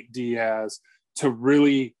like Nate Diaz to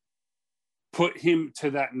really put him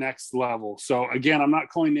to that next level. So again, I'm not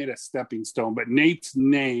calling Nate a stepping stone, but Nate's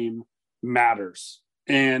name matters.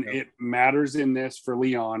 And it matters in this for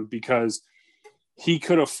Leon because he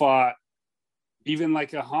could have fought even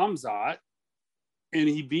like a Hamzat and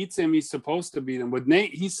he beats him. He's supposed to beat him. With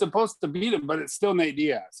Nate, he's supposed to beat him, but it's still Nate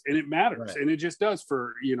Diaz, and it matters. Right. And it just does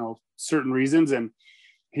for, certain reasons. And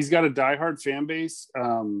he's got a diehard fan base.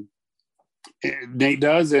 Nate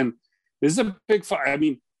does. And this is a big fight. I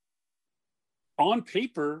mean, on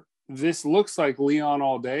paper, this looks like Leon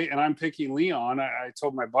all day, and I'm picking Leon. I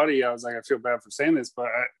told my buddy, I was like, I feel bad for saying this, but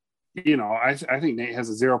I think Nate has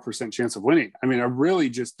a 0% chance of winning. I mean, I really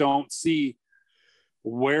just don't see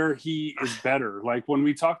where he is better. Like when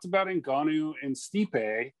we talked about Ngannou and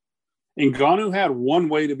Stipe, Ngannou had one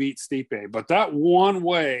way to beat Stipe, but that one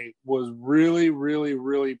way was really, really,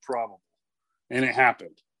 really probable, and it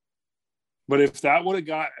happened. But if that would have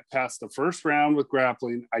got past the first round with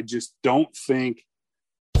grappling, I just don't think.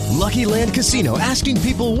 Lucky Land Casino, asking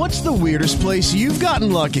people, what's the weirdest place you've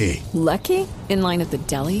gotten lucky? Lucky? In line at the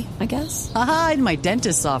deli, I guess? Aha, in my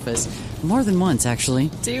dentist's office. More than once,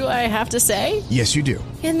 actually. Do I have to say? Yes, you do.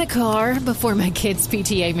 In the car before my kids'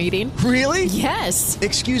 PTA meeting. Really? Yes.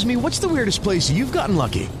 Excuse me, what's the weirdest place you've gotten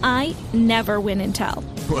lucky? I never win and tell.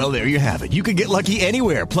 Well, there you have it. You can get lucky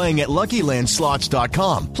anywhere, playing at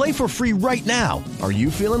LuckyLandSlots.com. Play for free right now. Are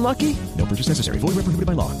you feeling lucky? No purchase necessary. Void where prohibited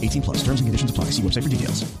by law. 18+. Terms and conditions apply. See website for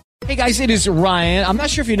details. Hey guys, it is Ryan. I'm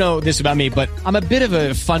not sure if you know this about me, but I'm a bit of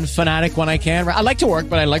a fun fanatic when I can. I like to work,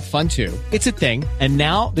 but I like fun too. It's a thing. And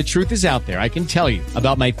now the truth is out there. I can tell you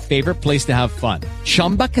about my favorite place to have fun.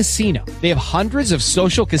 Chumba Casino. They have hundreds of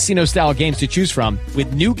social casino style games to choose from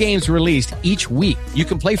with new games released each week. You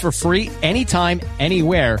can play for free anytime,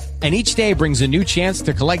 anywhere. And each day brings a new chance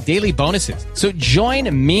to collect daily bonuses. So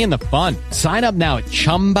join me in the fun. Sign up now at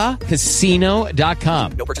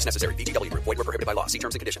ChumbaCasino.com. No purchase necessary. VGW Group. Void where prohibited by law. See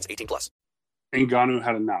terms and conditions. 18+. Ngannou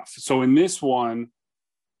had enough. So in this one,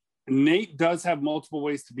 Nate does have multiple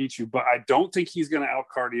ways to beat you, but I don't think he's going to out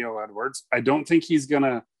cardio Edwards. I don't think he's going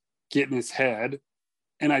to get in his head.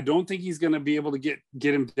 And I don't think he's going to be able to get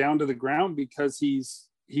him down to the ground because he's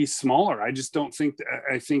smaller. I just don't think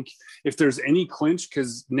I think if there's any clinch,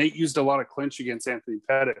 because Nate used a lot of clinch against Anthony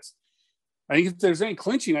Pettis. I think if there's any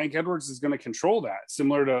clinching, I think Edwards is going to control that,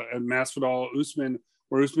 similar to Masvidal Usman,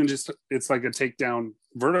 where Usman it's like a takedown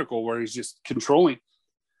vertical where he's just controlling.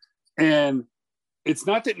 And it's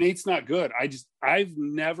not that Nate's not good. I've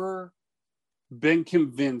never been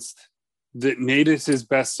convinced that Nate is his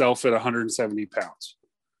best self at 170 pounds.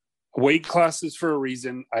 Weight classes for a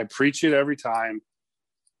reason. I preach it every time.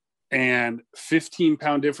 And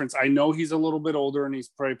 15-pound difference. I know he's a little bit older and he's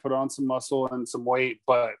probably put on some muscle and some weight,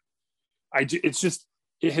 but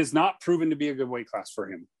it has not proven to be a good weight class for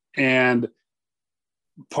him. And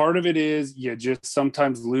part of it is you just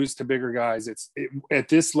sometimes lose to bigger guys. At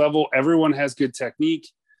this level, everyone has good technique.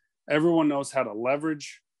 Everyone knows how to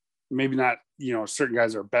leverage. Maybe not, certain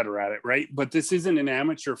guys are better at it, right? But this isn't an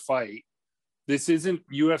amateur fight. This isn't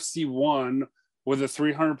UFC 1 with a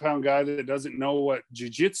 300-pound guy that doesn't know what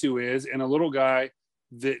jiu-jitsu is and a little guy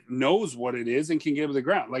that knows what it is and can get to the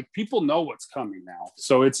ground. Like, people know what's coming now.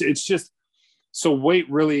 So it's just, so weight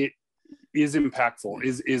really is impactful.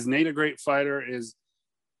 Is Nate a great fighter?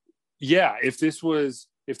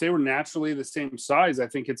 If they were naturally the same size, I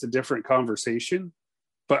think it's a different conversation.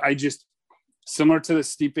 But similar to the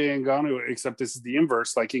Stipe Ngannou, except this is the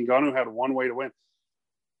inverse. Like, Ngannou had one way to win.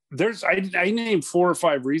 I named 4 or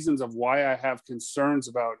 5 reasons of why I have concerns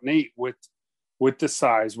about Nate with the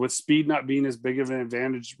size, with speed not being as big of an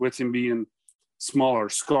advantage, with him being smaller,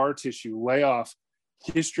 scar tissue, layoff,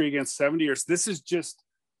 history against 70 years. This is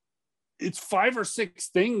it's 5 or 6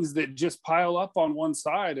 things that just pile up on one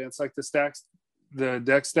side. And it's like the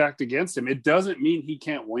deck stacked against him. It doesn't mean he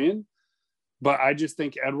can't win, but I just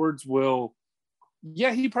think Edwards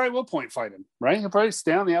he probably will point fight him, right? He'll probably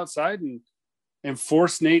stay on the outside and and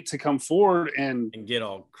force Nate to come forward and get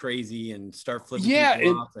all crazy and start flipping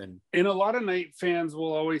people off. And a lot of Nate fans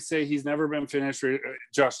will always say he's never been finished.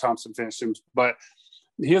 Josh Thompson finished him, but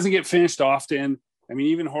he doesn't get finished often. I mean,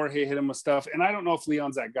 even Jorge hit him with stuff. And I don't know if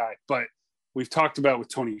Leon's that guy, but we've talked about with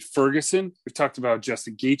Tony Ferguson. We've talked about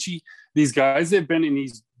Justin Gaethje. These guys that have been in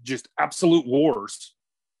these just absolute wars.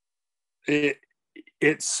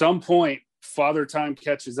 At some point, father time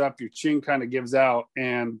catches up, your chin kind of gives out.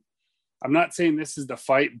 And I'm not saying this is the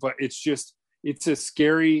fight, but it's a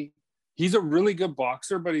scary, he's a really good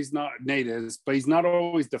boxer, but Nate is, but he's not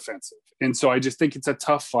always defensive. And so I just think it's a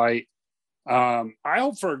tough fight. I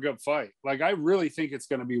hope for a good fight. Like, I really think it's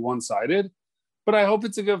going to be one-sided, but I hope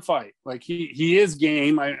it's a good fight. Like, he is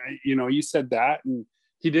game. You said that, and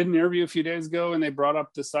he did an interview a few days ago, and they brought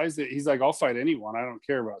up the size that he's like, I'll fight anyone. I don't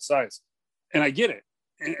care about size. And I get it.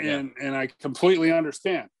 And I completely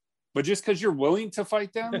understand. But just because you're willing to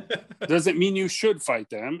fight them doesn't mean you should fight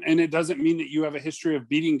them. And it doesn't mean that you have a history of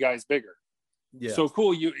beating guys bigger. Yeah. So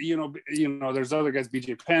cool. You know, there's other guys.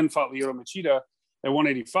 BJ Penn fought Lyoto Machida at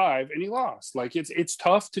 185 and he lost. Like, it's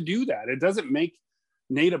tough to do that. It doesn't make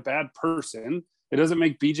Nate a bad person. It doesn't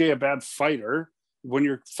make BJ a bad fighter when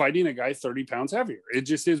you're fighting a guy 30 pounds heavier. It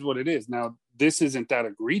just is what it is. Now, this isn't that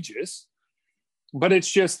egregious, but it's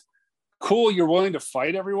just cool. You're willing to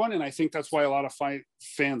fight everyone. And I think that's why a lot of fight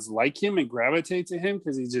fans like him and gravitate to him,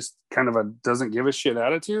 because he just kind of doesn't give a shit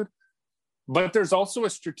attitude. But there's also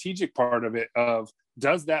a strategic part of it of,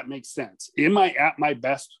 does that make sense? Am I at my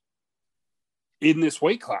best in this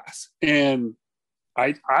weight class? And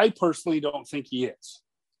I personally don't think he is.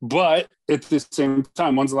 But at the same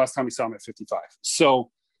time, when's the last time we saw him at 55?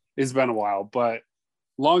 So it's been a while. But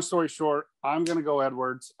long story short, I'm going to go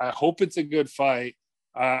Edwards. I hope it's a good fight.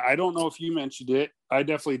 I don't know if you mentioned it. I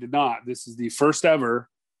definitely did not. This is the first ever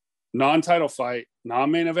non-title fight,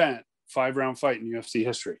 non-main event, 5-round fight in UFC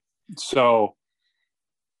history. So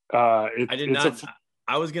I did not.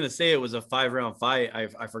 I was going to say it was a 5-round fight.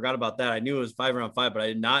 I forgot about that. I knew it was a 5-round fight, but I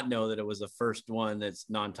did not know that it was the first one that's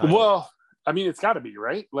non-title. Well, I mean, it's got to be,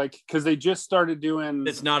 right? Like, because they just started doing.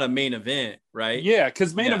 It's not a main event, right? Yeah,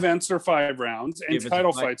 because main events are 5 rounds and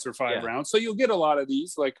title fights are 5 rounds. So you'll get a lot of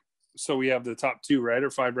these. Like, so we have the top 2, right? Or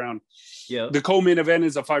 5-round. Yeah. The co-main event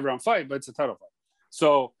is a 5-round fight, but it's a title fight.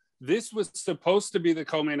 So this was supposed to be the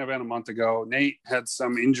co-main event a month ago. Nate had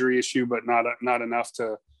some injury issue, but not enough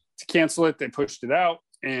to cancel it. They pushed it out,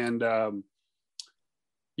 and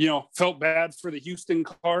felt bad for the Houston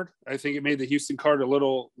card. I think it made the Houston card a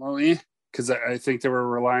little because I think they were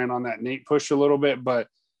relying on that Nate push a little bit. But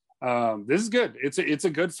this is good. It's a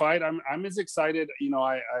good fight. I'm as excited.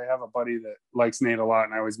 I have a buddy that likes Nate a lot,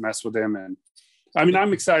 and I always mess with him. And I mean,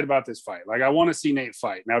 I'm excited about this fight. Like, I want to see Nate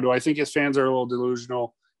fight. Now, do I think his fans are a little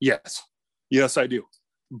delusional? Yes, I do.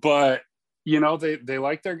 But they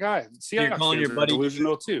like their guy. You're calling your buddy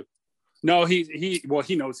delusional too. No, he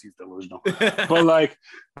knows he's delusional. But like,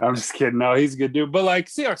 I'm just kidding. No, he's a good dude. But like,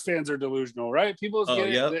 Seahawks fans are delusional, right? People get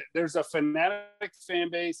it. There's a fanatic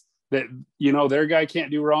fan base that their guy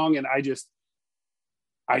can't do wrong, and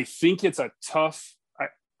I think it's a tough.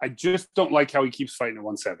 I just don't like how he keeps fighting at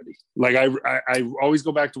 170. Like, I always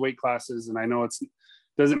go back to weight classes, and I know it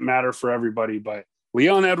doesn't matter for everybody, but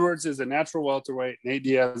Leon Edwards is a natural welterweight. Nate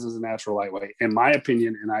Diaz is a natural lightweight, in my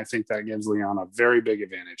opinion, and I think that gives Leon a very big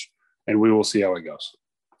advantage. And we will see how it goes.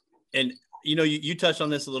 And, you touched on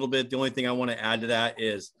this a little bit. The only thing I want to add to that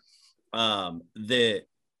is that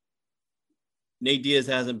Nate Diaz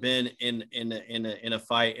hasn't been in a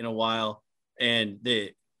fight in a while. And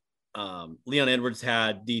that Leon Edwards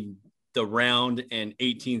had the round and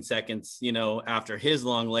 18 seconds, after his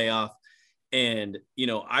long layoff. And,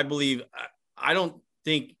 I don't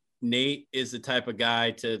think Nate is the type of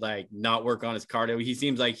guy to like not work on his cardio. He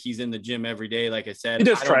seems like he's in the gym every day. Like I said, he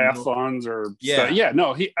does triathlons or stuff. Yeah,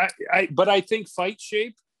 no, but I think fight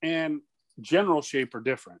shape and general shape are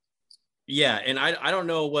different. Yeah. And I don't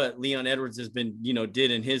know what Leon Edwards has been,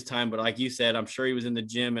 did in his time, but like you said, I'm sure he was in the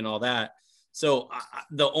gym and all that. So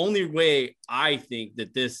the only way I think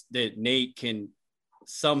that Nate can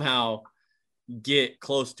somehow get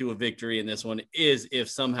close to a victory in this one is if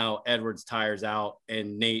somehow Edwards tires out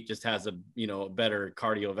and Nate just has a better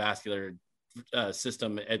cardiovascular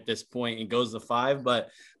system at this point and goes to 5. But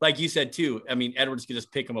like you said too, I mean, Edwards could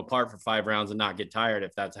just pick him apart for 5 rounds and not get tired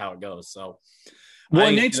if that's how it goes. So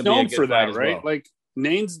Nate's known for that, right? Well. Like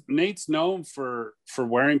Nate's known for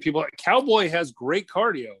wearing people. Cowboy has great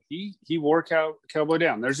cardio. He wore Cowboy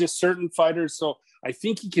down. There's just certain fighters. So I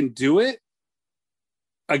think he can do it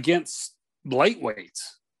against lightweights.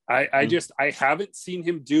 I haven't seen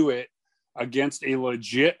him do it against a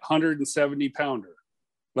legit 170 pounder.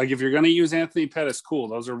 Like, if you're going to use Anthony Pettis, cool.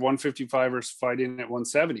 Those are 155ers fighting at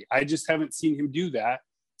 170. I just haven't seen him do that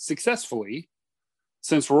successfully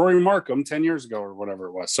since Rory Markham 10 years ago or whatever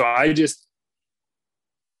it was. So I'm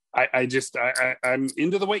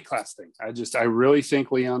into the weight class thing. I really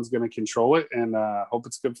think Leon's going to control it, and hope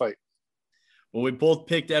it's a good fight. Well, we both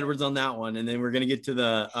picked Edwards on that one, and then we're going to get to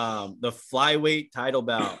the flyweight title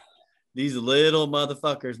bout. These little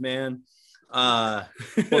motherfuckers, man.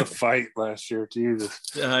 What a fight last year, Jesus.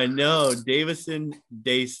 I know. Davison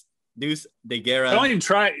Deuce de Guerra. Why do you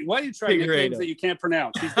try nicknames that you can't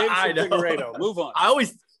pronounce? He's Davison Figueiredo. Move on. I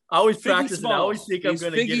always practice it. I always think I'm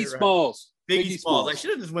going to get it right. Smalls. Biggie Smalls. I should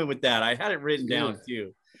have just went with that. I had it written down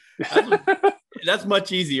too. That's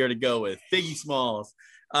much easier to go with. Biggie Smalls.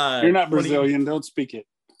 You're not Brazilian. Don't speak it.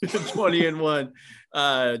 20-1.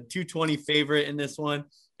 220 favorite in this one.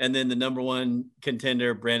 And then the number one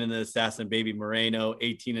contender, Brandon the Assassin Baby Moreno,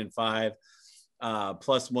 18-5,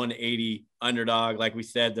 plus 180 underdog. Like we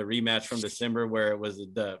said, the rematch from December where it was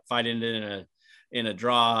the fight ended in a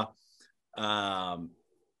draw.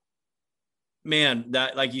 Man,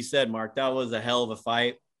 that, like you said, Mark, that was a hell of a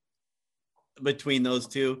fight between those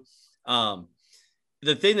two.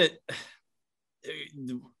 The thing that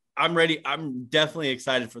I'm definitely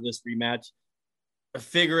excited for this rematch.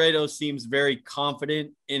 Figueiredo seems very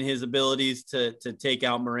confident in his abilities to take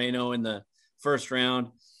out Moreno in the first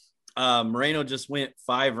round. Moreno just went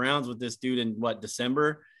 5 rounds with this dude in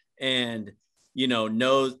December, and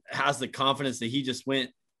has the confidence that he just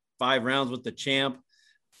went 5 rounds with the champ.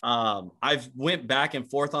 I've went back and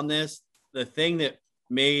forth on this. The thing that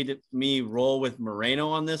made me roll with Moreno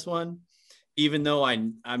on this one, even though I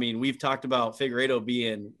mean, we've talked about Figueiredo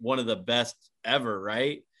being one of the best ever,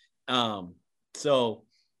 right? So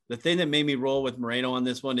the thing that made me roll with Moreno on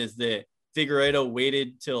this one is that Figueiredo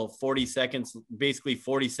waited till 40 seconds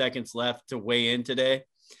left to weigh in today.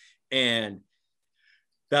 And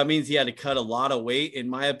that means he had to cut a lot of weight, in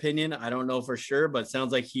my opinion. I don't know for sure, but it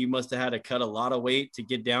sounds like he must have had to cut a lot of weight to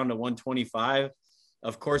get down to 125.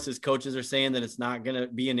 Of course, his coaches are saying that it's not going to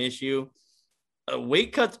be an issue.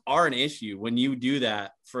 Weight cuts are an issue when you do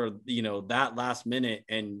that for, that last minute,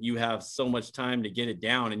 and you have so much time to get it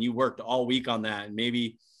down, and you worked all week on that,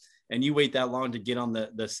 and you wait that long to get on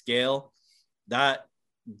the scale. That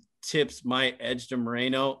tips my edge to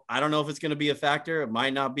Moreno. I don't know if it's going to be a factor. It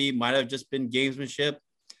might not be, might have just been gamesmanship.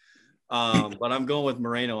 But I'm going with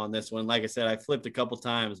Moreno on this one. Like I said, I flipped a couple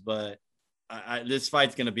times, but this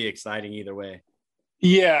fight's going to be exciting either way.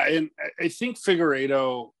 Yeah. And I think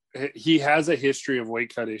Figueiredo, he has a history of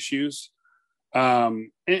weight cut issues.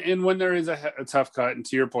 And when there is a tough cut, and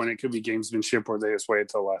to your point, it could be gamesmanship where they just wait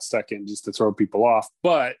until the last second just to throw people off.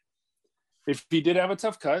 But if he did have a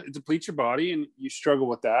tough cut, it depletes your body and you struggle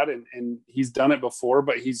with that. And he's done it before,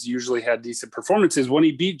 but he's usually had decent performances. When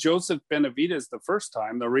he beat Joseph Benavidez the first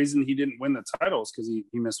time, the reason he didn't win the title is because he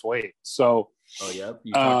missed weight. So, you talked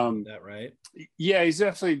about that, right? Yeah, he's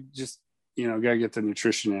definitely just, got to get the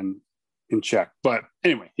nutrition in check. But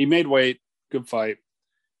anyway, he made weight. Good fight.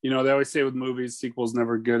 They always say with movies, sequel's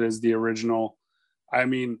never good as the original. I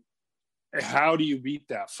mean, how do you beat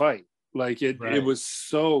that fight? Like it was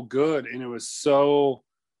so good, and it was so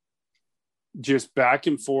just back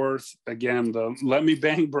and forth. Again, the let me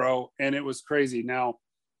bang, bro. And it was crazy. Now,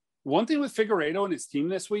 one thing with Figueiredo and his team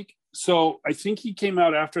this week. So I think he came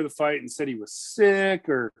out after the fight and said he was sick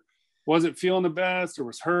or wasn't feeling the best or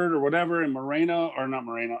was hurt or whatever. And Moreno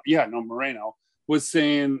was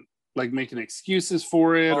saying, like, making excuses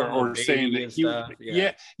for it or saying that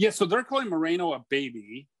he, So they're calling Moreno a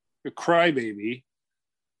baby, a crybaby,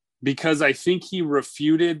 because I think he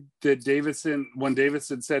refuted that when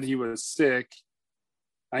Davidson said he was sick,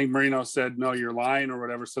 I think Moreno said, no, you're lying or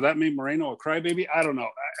whatever. So that made Moreno a crybaby. I don't know.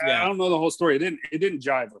 I don't know the whole story. It didn't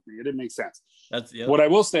jive with me. It didn't make sense. What I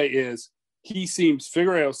will say is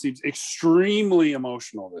Figueiredo seems extremely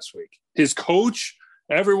emotional this week. His coach,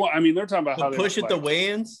 everyone, I mean, they're talking about how they push at the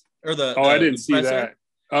weigh-ins or the. I didn't see that.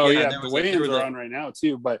 Oh yeah, the weigh-ins are on right now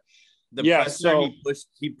too. But so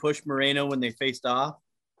he pushed Moreno when they faced off.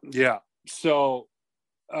 Yeah. So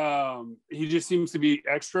he just seems to be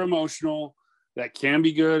extra emotional. That can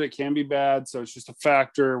be good. It can be bad. So it's just a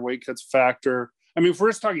factor. Weight cut's a factor. I mean, if we're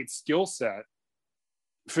just talking skill set,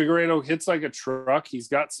 Figueiredo hits like a truck. He's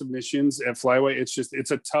got submissions at flyweight.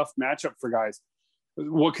 It's a tough matchup for guys.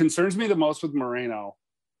 What concerns me the most with Moreno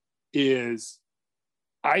is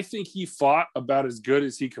I think he fought about as good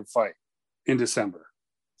as he could fight in December.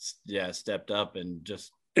 Yeah, stepped up and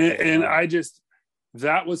just. And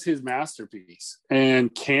that was his masterpiece.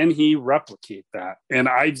 And can he replicate that? And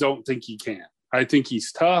I don't think he can. I think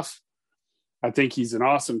he's tough. I think he's an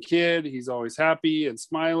awesome kid. He's always happy and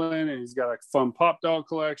smiling, and he's got a fun pop dog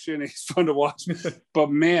collection. He's fun to watch.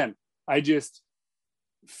 But man, Figueiredo,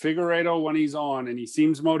 when he's on and he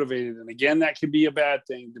seems motivated, and again, that could be a bad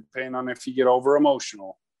thing depending on if you get over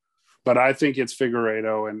emotional. But I think it's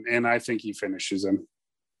Figueiredo, and I think he finishes him.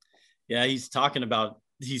 Yeah, he's talking about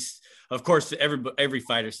of course, every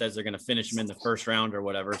fighter says they're going to finish him in the first round or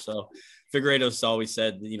whatever. So Figueiredo's always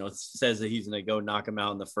said, says that he's going to go knock him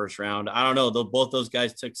out in the first round. I don't know, though. Both those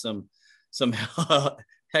guys took some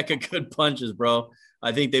heck of good punches, bro.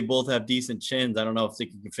 I think they both have decent chins. I don't know if they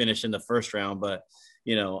can finish in the first round, but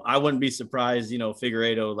I wouldn't be surprised.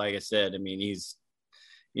 Figueiredo, like I said, I mean, he's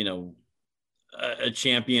a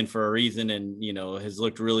champion for a reason, and has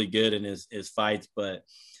looked really good in his fights. But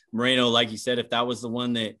Moreno, like you said, if that was the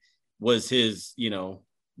one that was his, the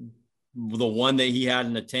one that he had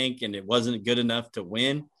in the tank and it wasn't good enough to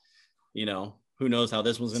win, who knows how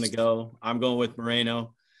this one's going to go. I'm going with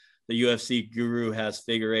Moreno. The UFC guru has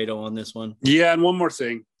Figueiredo on this one. Yeah, and one more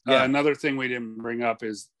thing. Yeah. Another thing we didn't bring up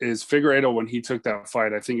is Figueiredo, when he took that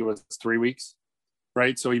fight, I think it was 3 weeks,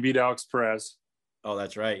 right? So he beat Alex Perez. Oh,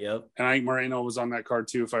 that's right. Yep. And I think Moreno was on that card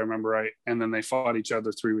too, if I remember right. And then they fought each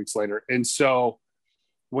other 3 weeks later. And so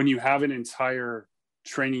when you have an entire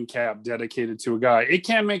training camp dedicated to a guy, it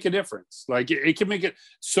can make a difference. Like it can make it.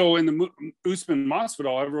 So in the Usman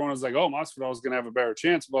Masvidal, everyone was like, oh, Masvidal is going to have a better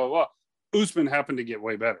chance, blah, blah, blah. Usman happened to get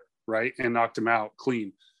way better, right? And knocked him out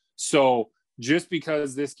clean. So just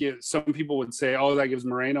because some people would say, oh, that gives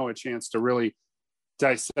Moreno a chance to really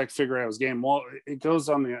dissect Figueiredo's game. Well, it goes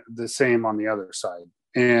on the same on the other side.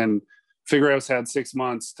 And Figueiredo's had 6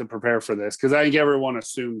 months to prepare for this, because I think everyone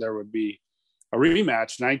assumed there would be a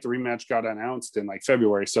rematch. And I think the rematch got announced in like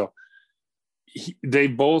February. So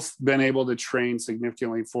they've both been able to train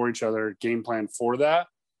significantly for each other, game plan for that,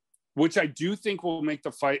 which I do think will make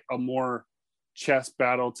the fight a more chess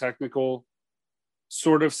battle, technical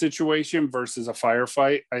sort of situation versus a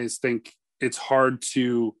firefight. I just think it's hard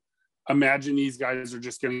to imagine these guys are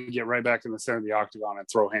just going to get right back in the center of the octagon and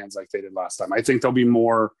throw hands like they did last time. I think there'll be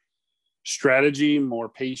more strategy, more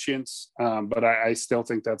patience, but I still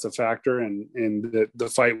think that's a factor. And the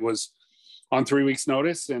fight was on 3 weeks'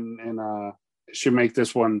 notice, and should make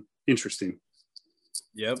this one interesting.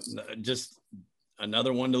 Yep, just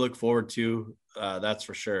another one to look forward to. That's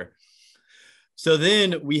for sure. So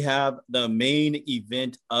then we have the main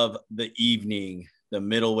event of the evening, the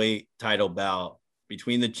middleweight title bout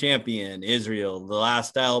between the champion, Israel, the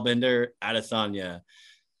last stylebender, Adesanya.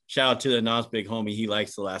 Shout out to the Nas big homie. He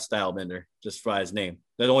likes the last stylebender just by his name.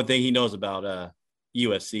 The only thing he knows about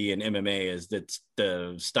UFC and MMA is that's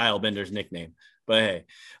the stylebender's nickname. But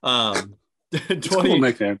hey, 20, cool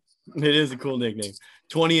nickname. It is a cool nickname.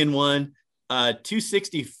 20-1.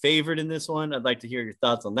 260 favored in this one. I'd like to hear your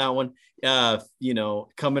thoughts on that one.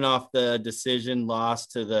 Coming off the decision loss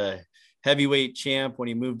to the heavyweight champ when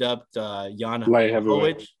he moved up to Jan light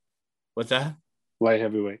heavyweight. What's that? Light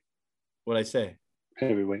heavyweight. What'd I say?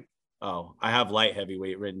 Heavyweight. Oh, I have light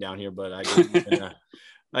heavyweight written down here, but I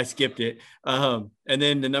skipped it. And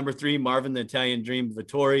then the number 3, Marvin, the Italian Dream,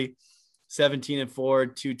 Vettori,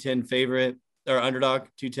 17-4, 210 favorite or underdog,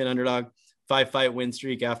 210 underdog. 5-fight win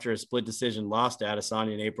streak after a split decision loss to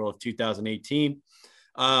Adesanya in April of 2018.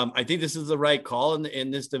 I think this is the right call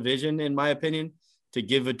in this division, in my opinion, to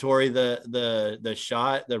give Vettori the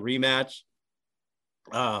shot, the rematch.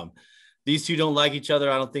 These two don't like each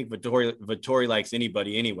other. I don't think Vettori likes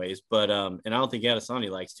anybody anyways, but and I don't think Adesanya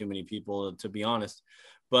likes too many people, to be honest.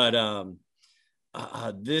 But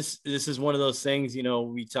this is one of those things,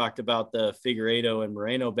 we talked about the Figueiredo and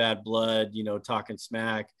Moreno bad blood, talking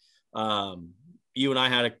smack. You and I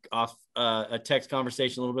had a text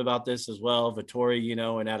conversation a little bit about this as well. Vettori,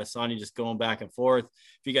 and Adesanya just going back and forth.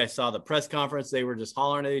 If you guys saw the press conference, they were just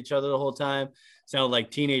hollering at each other the whole time. Sounded like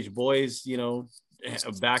teenage boys,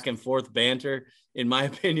 back and forth banter, in my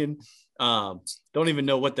opinion. Don't even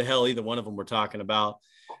know what the hell either one of them were talking about.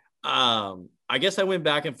 I guess I went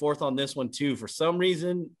back and forth on this one too. For some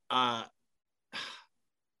reason,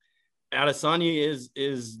 Adesanya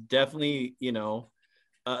is definitely,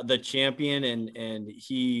 the champion, and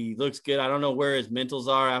he looks good. I don't know where his mentals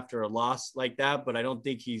are after a loss like that, but I don't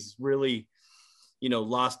think he's really,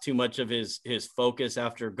 lost too much of his focus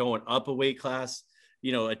after going up a weight class,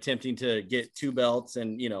 attempting to get 2 belts,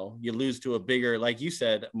 and, you lose to a bigger, like you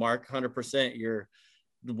said, Mark, 100%, you're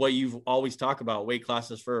what you've always talked about, weight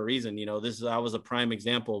classes for a reason. That was a prime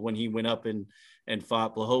example when he went up and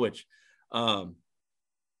fought Blachowicz.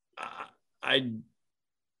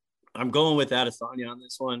 I'm going with Adesanya on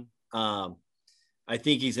this one. I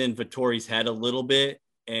think he's in Vettori's head a little bit,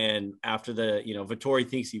 And after the, Vettori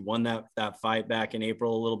thinks he won that fight back in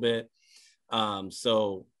April a little bit.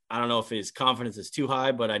 So I don't know if his confidence is too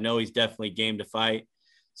high, but I know he's definitely game to fight.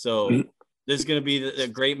 So this is going to be a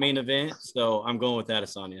great main event. So I'm going with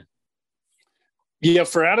Adesanya. Yeah,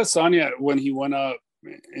 for Adesanya, when he went up,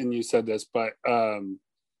 and you said this, but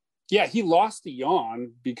he lost to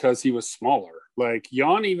Jan because he was smaller. Like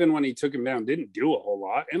Jan, even when he took him down, didn't do a whole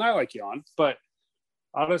lot. And I like Jan, but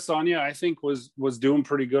Adesanya, I think was doing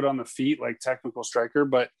pretty good on the feet, like technical striker,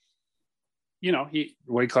 but he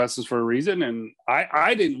weight classes for a reason. And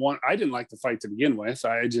I didn't like the fight to begin with.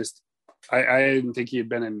 I didn't think he had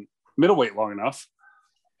been in middleweight long enough.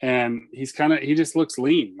 And he just looks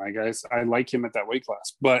lean. Like I like him at that weight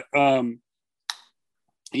class, but I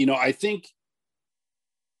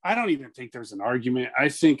don't even think there's an argument. I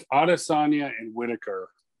think Adesanya and Whitaker,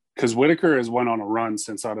 because Whitaker has went on a run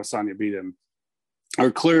since Adesanya beat him, are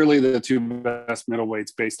clearly the two best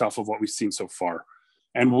middleweights based off of what we've seen so far.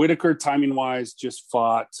 And Whitaker, timing-wise, just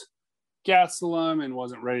fought Gastelum and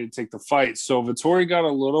wasn't ready to take the fight. So Vettori got a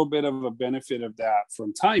little bit of a benefit of that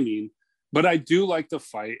from timing. But I do like the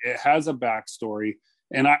fight. It has a backstory.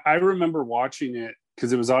 And I remember watching it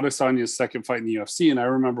because it was Adesanya's second fight in the UFC. And I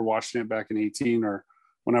remember watching it back in 18 or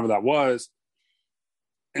whenever that was.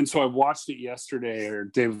 And so I watched it yesterday or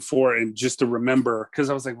day before, and just to remember, because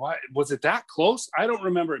I was like, why was it that close? I don't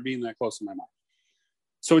remember it being that close in my mind.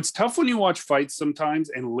 So it's tough when you watch fights sometimes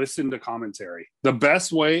and listen to commentary. The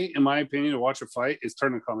best way, in my opinion, to watch a fight is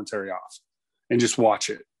turn the commentary off and just watch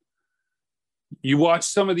it. You watch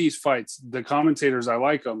some of these fights, the commentators, I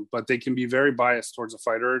like them, but they can be very biased towards a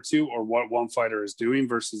fighter or two or what one fighter is doing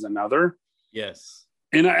versus another. Yes.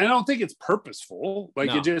 And I don't think it's purposeful. Like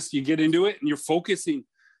No. you get into it and you're focusing,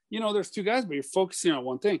 there's two guys, but you're focusing on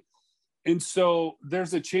one thing. And so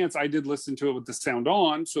there's a chance I did listen to it with the sound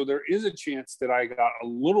on. So there is a chance that I got a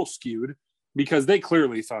little skewed because they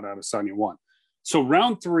clearly thought Adesanya won. So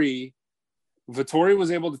round 3, Vettori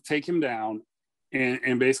was able to take him down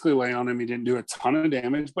and basically lay on him. He didn't do a ton of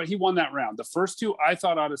damage, but he won that round. The first 2, I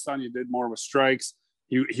thought Adesanya did more with strikes.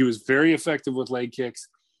 He was very effective with leg kicks.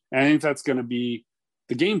 And I think that's going to be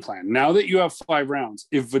the game plan. Now that you have 5 rounds,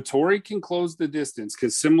 if Vettori can close the distance,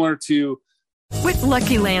 because similar to With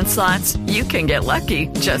Lucky Land Slots, you can get lucky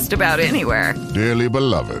just about anywhere. Dearly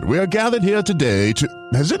beloved, we are gathered here today to...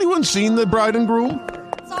 Has anyone seen the bride and groom?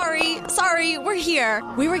 Sorry, we're here.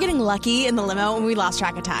 We were getting lucky in the limo and we lost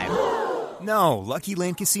track of time. No, Lucky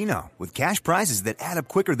Land Casino, with cash prizes that add up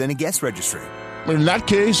quicker than a guest registry. In that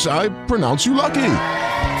case, I pronounce you lucky.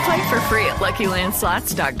 Play for free at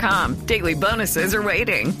LuckyLandSlots.com. Daily bonuses are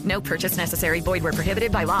waiting. No purchase necessary. Void where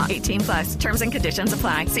prohibited by law. 18+. Terms and conditions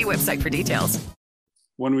apply. See website for details.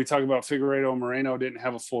 when we talk about Figueiredo Moreno didn't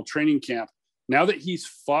have a full training camp, now that he's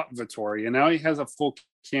fought Vettori and now he has a full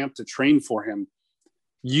camp to train for him,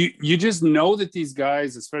 you just know that these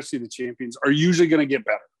guys, especially the champions, are usually going to get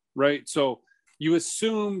better, right? So you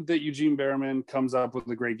assume that Eugene Behrman comes up with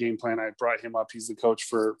a great game plan. I brought him up. He's the coach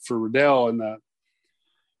for Riddell in the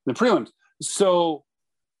prelims. So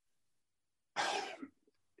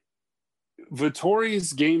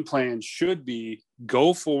Vettori's game plan should be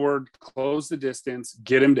go forward, close the distance,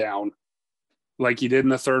 get him down like he did in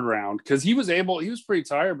the third round. Because he was pretty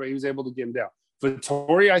tired, but he was able to get him down.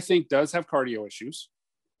 Vettori, I think, does have cardio issues.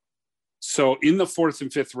 So in the fourth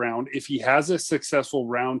and fifth round, if he has a successful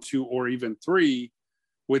round 2 or even 3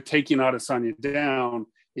 with taking Adesanya down,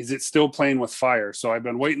 is it still playing with fire? So I've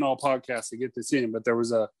been waiting all podcasts to get this in, but there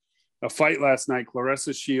was a fight last night.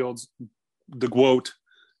 Claressa Shields, the GOAT,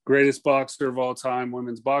 greatest boxer of all time,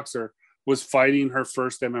 women's boxer, was fighting her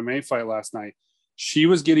first MMA fight last night. She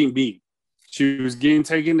was getting beat. She was getting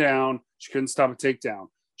taken down. She couldn't stop a takedown.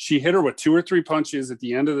 She hit her with 2 or 3 punches at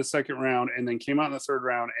the end of the second round and then came out in the third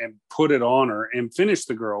round and put it on her and finished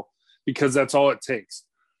the girl, because that's all it takes.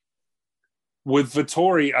 With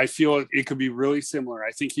Vettori, I feel it could be really similar. I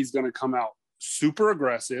think he's going to come out super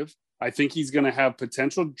aggressive. I think he's going to have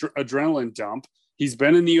potential adrenaline dump. He's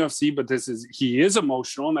been in the UFC, but he is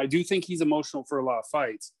emotional, and I do think he's emotional for a lot of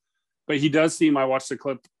fights. But he does seem, I watched the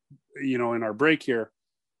clip, in our break here,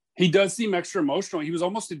 he does seem extra emotional. He was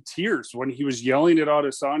almost in tears when he was yelling at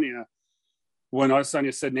Adesanya when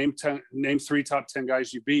Adesanya said, name 3 top 10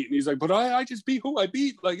 guys you beat. And he's like, but I just beat who I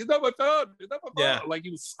beat. Like, is that my bad? Is that my bad? Yeah. Like, he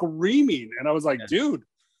was screaming. And I was like, dude,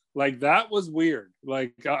 like, that was weird.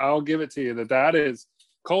 Like, I'll give it to you that is,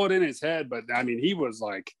 call it in his head. But I mean, he was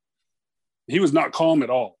not calm at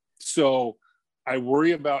all. So I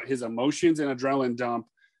worry about his emotions and adrenaline dump.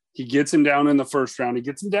 He gets him down in the first round. He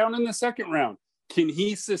gets him down in the second round. Can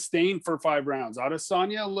he sustain for 5 rounds?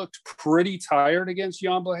 Adesanya looked pretty tired against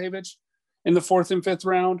Jan Blachowicz. in the 4th and 5th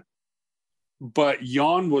round, but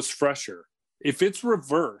Jan was fresher. If it's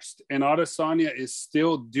reversed and Adesanya is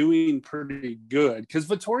still doing pretty good, because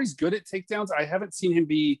Vettori's good at takedowns. I haven't seen him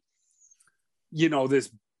be,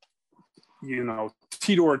 this,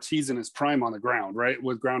 Tito Ortiz in his prime on the ground, right?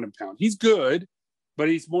 With ground and pound. He's good, but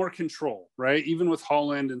he's more control, right? Even with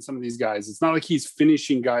Holland and some of these guys, it's not like he's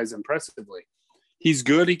finishing guys impressively. He's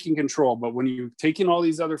good, he can control, but when you take in all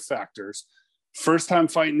these other factors, first time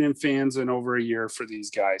fighting in fans in over a year for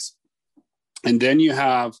these guys, and then you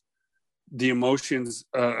have the emotions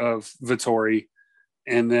of Vettori,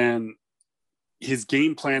 and then his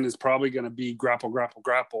game plan is probably going to be grapple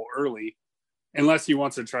early, unless he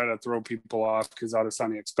wants to try to throw people off because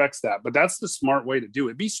Adesanya expects that. But that's the smart way to do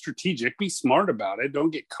it. Be strategic, be smart about it.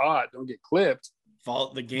 Don't get caught, don't get clipped.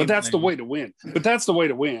 Fault the game. But that's the way to win.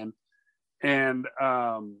 And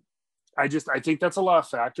I think that's a lot of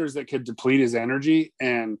factors that could deplete his energy.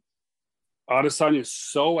 And Adesanya is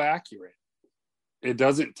so accurate. It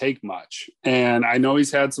doesn't take much. And I know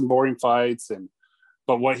he's had some boring fights,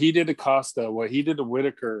 but what he did to Costa, what he did to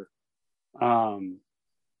Whitaker,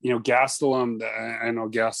 Gastelum, I know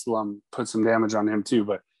Gastelum put some damage on him too,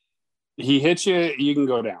 but he hits you, you can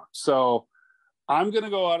go down. So I'm going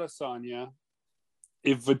to go Adesanya.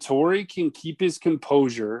 If Vettori can keep his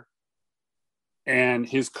composure and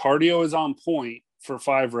his cardio is on point for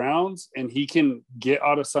 5 rounds and he can get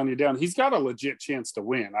Adesanya down, he's got a legit chance to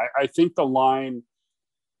win. I think the line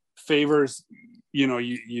favors,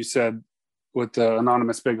 you said with the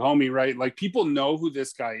anonymous big homie, right? Like, people know who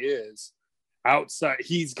this guy is outside.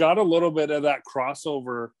 He's got a little bit of that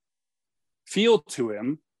crossover feel to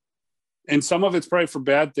him. And some of it's probably for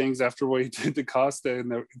bad things after what he did to Costa in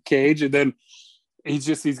the cage. And then he's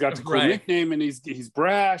got the cool nickname, and he's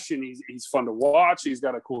brash, and he's fun to watch. He's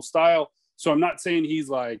got a cool style. So I'm not saying he's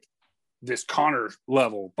like this Conor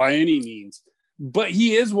level by any means, but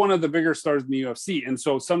he is one of the bigger stars in the UFC. And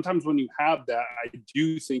so sometimes when you have that, I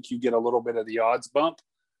do think you get a little bit of the odds bump,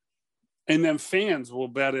 and then fans will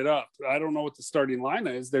bet it up. I don't know what the starting line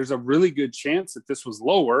is. There's a really good chance that this was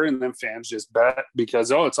lower, and then fans just bet because,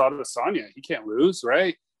 it's Adesanya. He can't lose,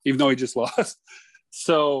 right? Even though he just lost.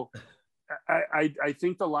 So I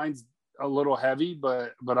think the line's a little heavy,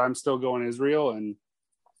 but I'm still going Israel. And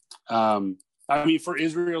for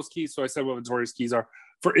Israel's keys, so I said what Vettori's keys are.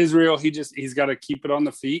 For Israel, he's got to keep it on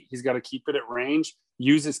the feet. He's got to keep it at range.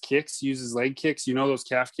 Use his kicks, use his leg kicks. Those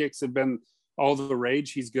calf kicks have been all the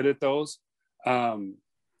rage. He's good at those. For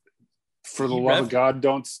the love of God,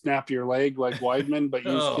 don't snap your leg like Weidman, but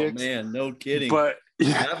use kicks. Oh man, no kidding. But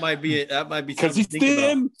yeah, that might be because he's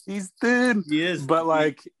thin. About. He's thin. He is, but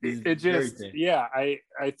it just I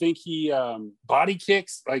think he body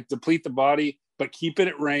kicks, like, deplete the body, but keep it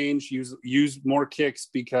at range. Use more kicks,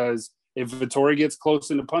 because if Vettori gets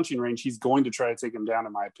close into punching range, he's going to try to take him down,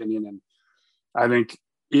 in my opinion. And I think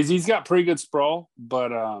Izzy's got pretty good sprawl,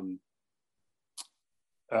 but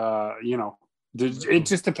it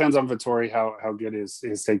just depends on Vettori how good his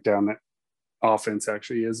takedown offense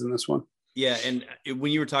actually is in this one. Yeah, and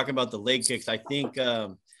when you were talking about the leg kicks, I think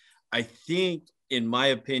in my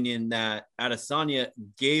opinion that Adesanya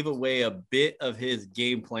gave away a bit of his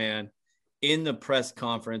game plan in the press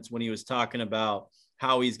conference when he was talking about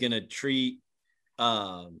how he's going to treat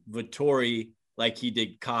Vettori like he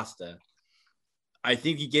did Costa. I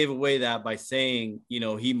think he gave away that by saying,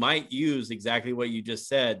 he might use exactly what you just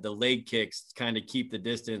said, the leg kicks to kind of keep the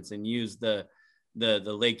distance, and use the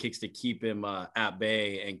leg kicks to keep him at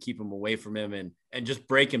bay and keep him away from him and just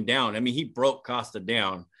break him down. I mean, he broke Costa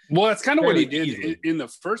down. Well, that's kind of what he did in the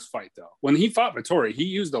first fight, though. When he fought Vettori, he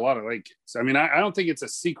used a lot of leg kicks. I mean, I don't think it's a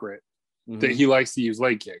secret that he likes to use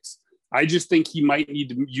leg kicks. I just think he might need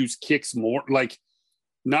to use kicks more, like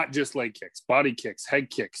not just leg kicks, body kicks, head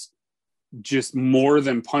kicks, just more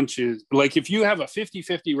than punches. Like, if you have a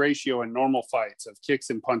 50-50 ratio in normal fights of kicks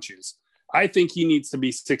and punches, I think he needs to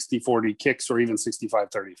be 60-40 kicks, or even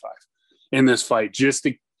 65-35 in this fight, just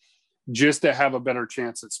to have a better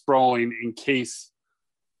chance at sprawling in case,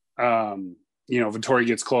 Vettori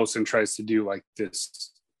gets close and tries to do like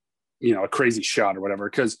this, a crazy shot or whatever.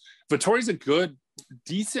 Because Vettori's a good,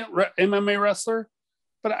 decent MMA wrestler,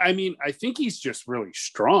 but I mean, I think he's just really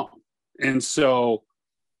strong. And so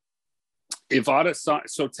if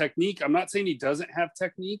Adesanya, technique, I'm not saying he doesn't have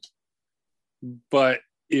technique, but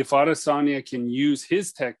if Adesanya can use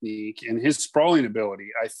his technique and his sprawling ability,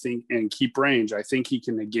 I think, and keep range, I think he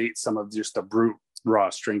can negate some of just the brute raw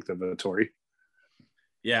strength of Vettori.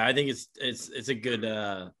 Yeah, I think it's a good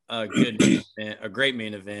main event, a great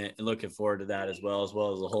main event, and looking forward to that as well as the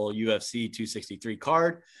whole UFC 263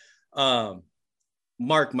 card.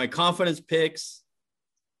 Mark, my confidence picks,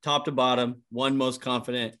 top to bottom, one most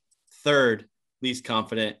confident, third least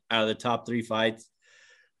confident out of the top 3 fights.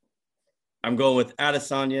 I'm going with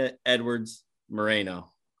Adesanya, Edwards,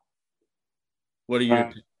 Moreno.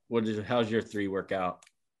 How's your 3 workout?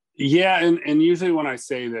 Yeah, and usually when I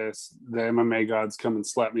say this, the MMA gods come and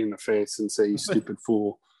slap me in the face and say, "You stupid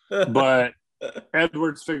fool." But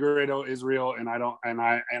Edwards, Figueiredo, Israel, and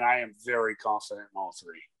I am very confident in all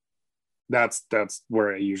 3. That's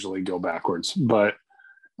where I usually go backwards. But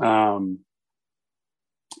yeah,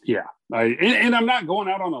 I'm not going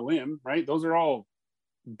out on a limb, right? Those are all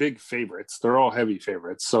big favorites. They're all heavy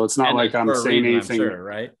favorites. So it's not like I'm saying anything, sure,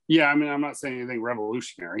 right? Yeah, I mean, I'm not saying anything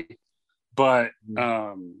revolutionary, but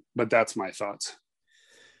that's my thoughts.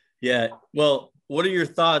 Yeah. Well, what are your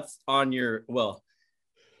thoughts on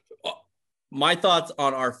my thoughts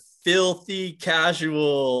on our filthy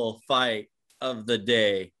casual fight of the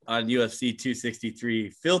day on UFC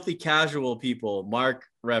 263? Filthy casual, people. Mark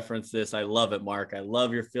referenced this. I love it, Mark. I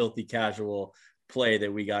love your filthy casual play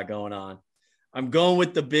that we got going on. I'm going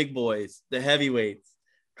with the big boys, the heavyweights,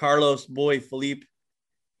 Carlos Boy Felipe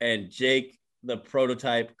and Jake, the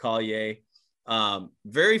prototype Collier.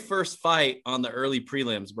 Very first fight on the early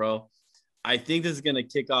prelims, bro. I think this is going to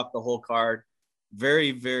kick off the whole card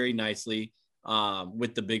very, very nicely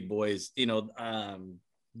with the big boys,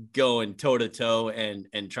 going toe to toe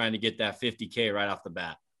and trying to get that 50K right off the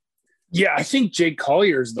bat. Yeah, I think Jake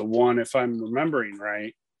Collier's the one, if I'm remembering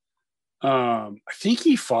right. I think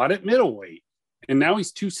he fought at middleweight. And now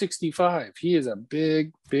he's 265. He is a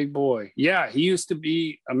big, big boy. Yeah, he used to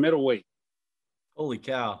be a middleweight. Holy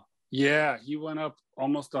cow. Yeah, he went up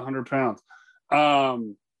almost 100 pounds. I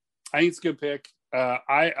think it's a good pick.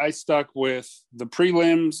 I stuck with the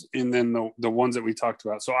prelims and then the ones that we talked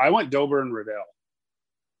about. So I went Dober and Riddell.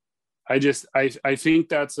 I think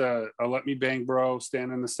that's a let me bang bro,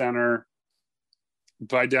 stand in the center,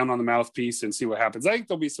 bite down on the mouthpiece and see what happens. I think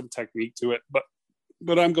there'll be some technique to it,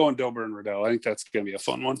 but I'm going Dober and Riddell. I think that's going to be a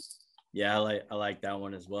fun one. Yeah, I like that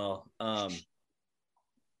one as well.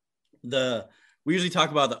 We usually talk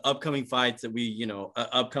about the upcoming fights that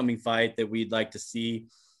upcoming fight that we'd like to see.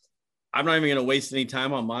 I'm not even going to waste any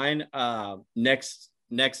time on mine. Next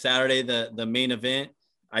Saturday, the main event,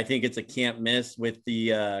 I think it's a can't miss with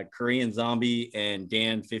the Korean Zombie and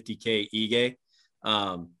Dan 50K Ige.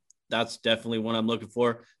 That's definitely one I'm looking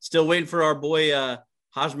for. Still waiting for our boy,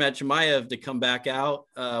 Khamzat Chimaev to come back out,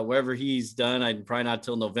 wherever he's done. I'd probably not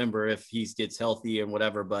till November if he gets healthy and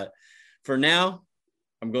whatever. But for now,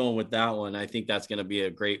 I'm going with that one. I think that's going to be a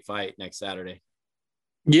great fight next Saturday.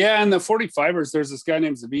 Yeah, and the 45ers, there's this guy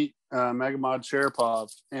named Zabit Magomed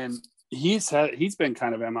Sharipov, and he's been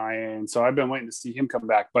kind of MIA, and so I've been waiting to see him come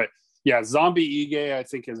back. But yeah, Zombie Ige, I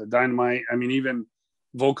think, is a dynamite. I mean, even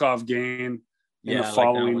Volkov Gain. In the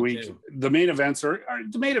following week, the main events are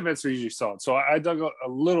usually solid. So I dug a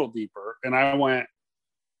little deeper and I went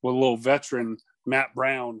with a little veteran Matt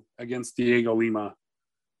Brown against Diego Lima,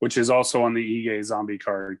 which is also on the Ige Zombie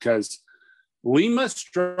card, because Lima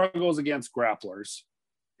struggles against grapplers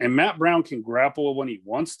and Matt Brown can grapple when he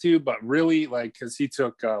wants to, but really because he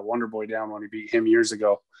took Wonder Boy down when he beat him years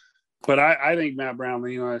ago. But I think Matt Brown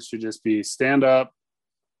Lima should just be stand up,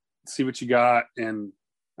 see what you got. And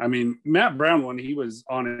I mean, Matt Brown, when he was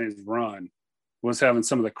on his run, was having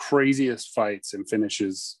some of the craziest fights and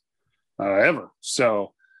finishes ever.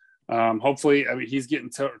 So hopefully, I mean, he's getting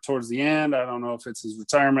towards the end. I don't know if it's his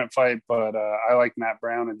retirement fight, but I like Matt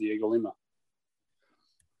Brown and Diego Lima.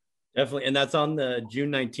 Definitely. And that's on the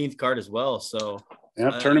June 19th card as well. So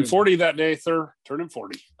yeah, turning 40 that day, sir. Turning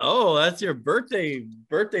 40. Oh, that's your birthday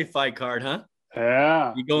fight card, huh?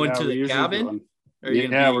 Yeah. You going to the cabin?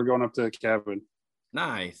 We're going up to the cabin.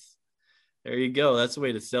 Nice. There you go. That's the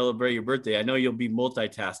way to celebrate your birthday. I know you'll be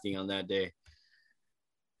multitasking on that day.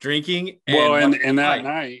 Drinking. And that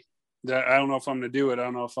night, I don't know if I'm going to do it. I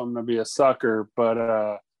don't know if I'm going to be a sucker,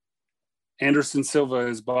 but Anderson Silva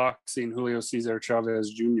is boxing Julio Cesar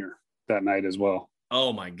Chavez Jr. that night as well.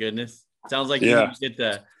 Oh my goodness. Sounds like you get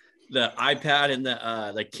the iPad and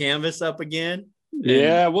the canvas up again.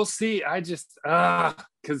 Yeah, we'll see. I just,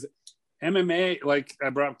 because MMA, like I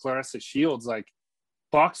brought up Clarissa Shields, like,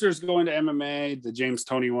 boxers going to MMA. The James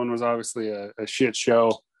Toney one was obviously a shit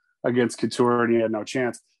show against Couture, and he had no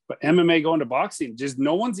chance. But MMA going to boxing, just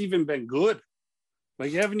no one's even been good.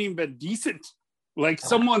 Like, you haven't even been decent. Like,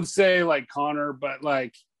 someone say, like, Connor, but,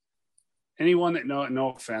 like, anyone that no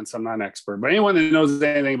offense, I'm not an expert, but anyone that knows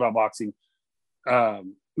anything about boxing,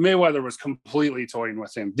 Mayweather was completely toying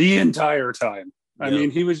with him the entire time. I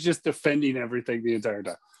mean, he was just defending everything the entire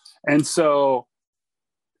time. And so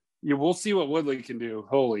Yeah, we'll see what Woodley can do.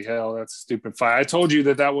 Holy hell, that's a stupid fight. I told you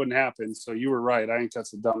that wouldn't happen, so you were right. I think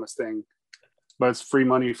that's the dumbest thing. But it's free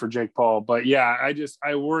money for Jake Paul. But yeah,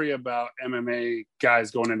 I worry about MMA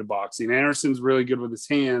guys going into boxing. Anderson's really good with his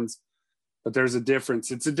hands, but there's a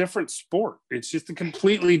difference. It's a different sport. It's just a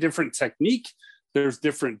completely different technique. There's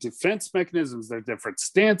different defense mechanisms. There's different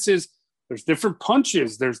stances. There's different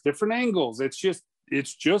punches. There's different angles. It's just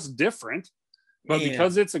different. But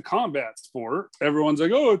because it's a combat sport, everyone's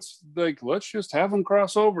like, oh, it's like, let's just have them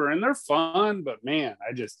cross over. And they're fun. But, man,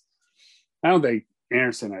 I don't think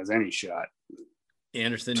Anderson has any shot.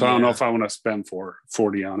 Anderson. So I don't know if I want to spend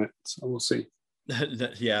 $40 on it. So we'll see.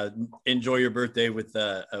 Yeah. Enjoy your birthday with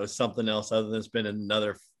something else other than spending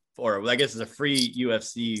another, or I guess it's a free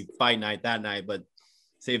UFC fight night that night, but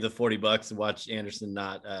save the $40 and watch Anderson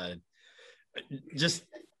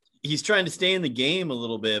he's trying to stay in the game a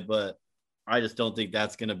little bit, but I just don't think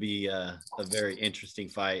that's going to be a very interesting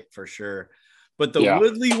fight for sure. But the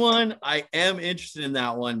Woodley one, I am interested in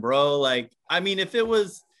that one, bro. Like, I mean, if it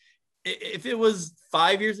was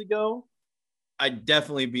 5 years ago, I'd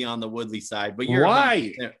definitely be on the Woodley side. But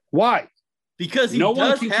why? Because he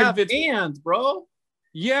does have hands, bro.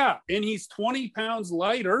 Yeah, and he's 20 pounds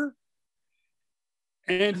lighter,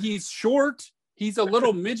 and he's short. He's a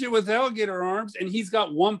little midget with alligator arms, and he's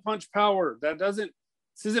got one punch power. This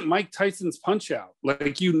isn't Mike Tyson's punch out.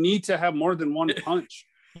 Like, you need to have more than one punch.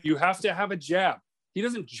 You have to have a jab. He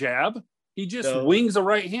doesn't jab. He just wings a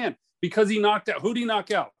right hand because he knocked out. Who did he knock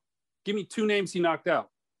out? Give me 2 names he knocked out.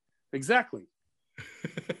 Exactly.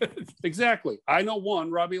 Exactly. I know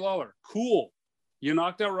one, Robbie Lawler. Cool. You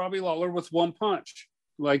knocked out Robbie Lawler with one punch.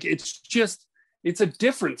 Like, it's a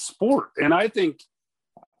different sport. And I think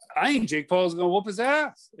Jake Paul is going to whoop his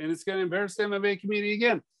ass, and it's going to embarrass the MMA community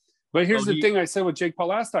again. But here's the thing I said with Jake Paul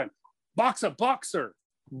last time: box a boxer.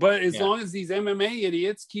 But as long as these MMA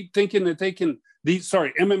idiots keep thinking that they can,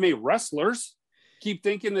 MMA wrestlers keep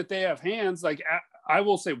thinking that they have hands. Like, I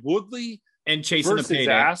will say Woodley and chasing the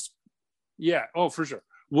payday. Yeah. Oh, for sure.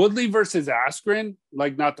 Woodley versus Askren,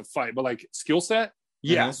 like, not the fight, but like skill set.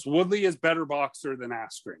 Yes. Woodley is better boxer than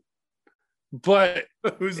Askren. But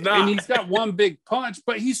who's not? And he's got one big punch,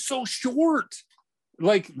 but he's so short.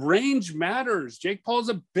 Like, range matters. Jake Paul's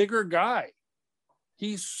a bigger guy.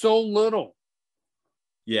 He's so little.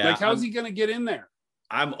 Yeah. Like, how's he going to get in there?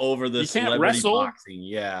 I'm over the celebrity boxing.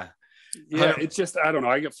 Yeah. Yeah. It's just, I don't know.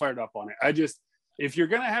 I get fired up on it. If you're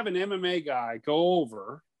going to have an MMA guy go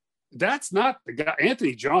over, that's not the guy.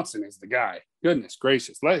 Anthony Johnson is the guy. Goodness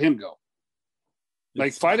gracious. Let him go.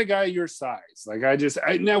 Like, fight a guy your size. Like,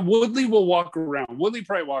 now Woodley will walk around. Woodley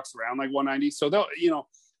probably walks around like 190. So they'll,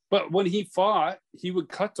 but when he fought, he would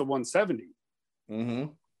cut to 170. Mm-hmm.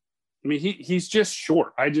 I mean, he's just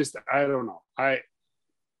short. I don't know. I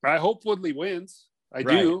hope Woodley wins. I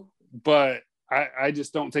do, but I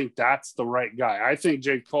just don't think that's the right guy. I think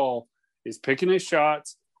Jake Paul is picking his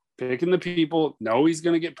shots, picking the people. No, he's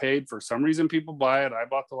going to get paid. For some reason, people buy it. I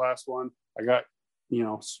bought the last one. I got,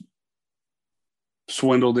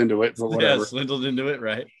 swindled into it, but whatever. Yeah, swindled into it,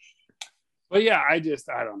 right? But yeah, I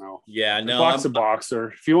don't know. Yeah, no. Box a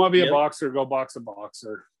boxer. If you want to be a boxer, go box a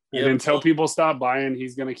boxer. And until people stop buying,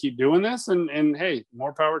 he's going to keep doing this. And hey,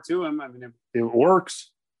 more power to him. I mean, it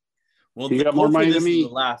works. Well, he got more money than me.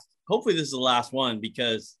 Hopefully this is the last one,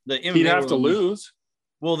 because the MMA he'd have to lose.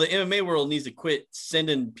 Well, the MMA world needs to quit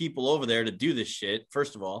sending people over there to do this shit,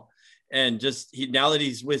 first of all. And now that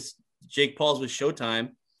he's with Jake Paul's with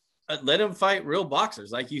Showtime, let him fight real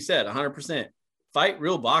boxers. Like you said, 100%. Fight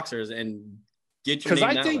real boxers and get your name that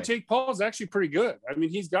way. Because I think Jake Paul is actually pretty good. I mean,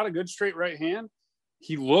 he's got a good straight right hand.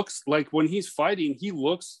 He looks like, when he's fighting, he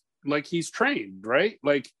looks like he's trained, right?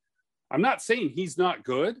 Like, I'm not saying he's not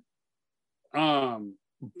good,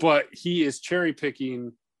 but he is cherry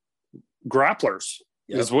picking grapplers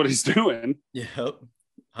is what he's doing. Yep.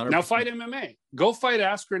 100%. Now fight MMA. Go fight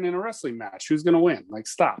Askren in a wrestling match. Who's going to win? Like,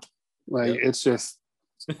 stop. Like, it's just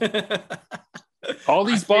all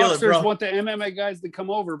these boxers want the MMA guys to come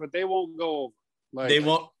over, but they won't go over. Like, they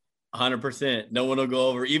won't. 100%. No one will go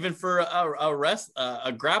over, even for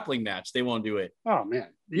a grappling match. They won't do it. Oh man.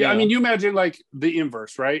 Yeah. I mean, you imagine like the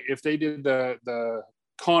inverse, right? If they did the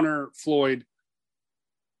Conor Floyd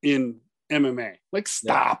in MMA, like,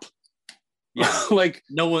 stop. Yeah. Like,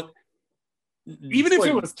 no one. Even if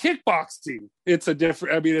it was kickboxing, it's a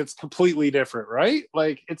different. I mean, it's completely different, right?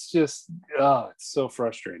 Like, it's just, it's so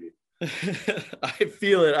frustrating. I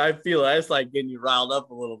feel it. I just like getting you riled up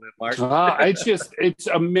a little bit, Mark. It's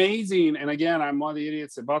amazing. And again, I'm one of the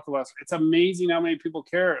idiots about the last. It's amazing how many people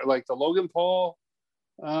care. Like the Logan Paul,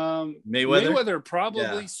 Mayweather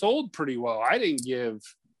probably sold pretty well. I didn't give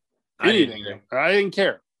anything. I didn't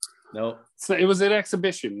care. Nope. So it was an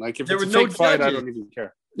exhibition. Like if There it's a were no fake fight, I judges. don't even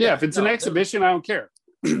care. Yeah, if it's an exhibition, I don't care.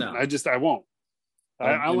 No. I won't.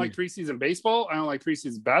 I don't like preseason baseball. I don't like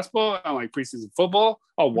preseason basketball. I don't like preseason football.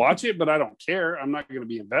 I'll watch it, but I don't care. I'm not going to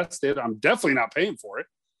be invested. I'm definitely not paying for it.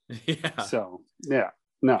 Yeah. So, yeah.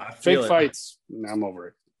 No, feel fake it. fights, I'm over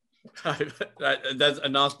it. That's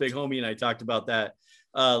Anas Big Homie and I talked about that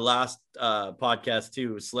last podcast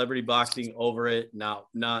too. Celebrity boxing, over it.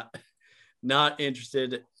 Not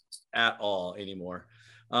interested at all anymore.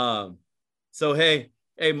 So hey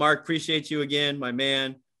Mark, appreciate you again, my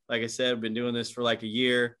man. Like I said, I've been doing this for like a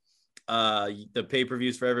year. The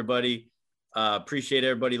pay-per-views for everybody. Appreciate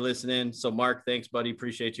everybody listening. So Mark, thanks, buddy.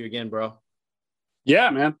 Appreciate you again, bro.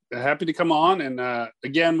 Yeah, man. Happy to come on. And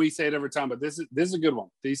again, we say it every time, but this is a good one.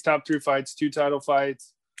 These top 3 fights, 2 title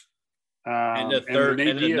fights. And a third,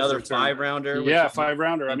 and another 5-rounder. Yeah,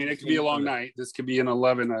 5-rounder. I mean, it could be a long night. This could be an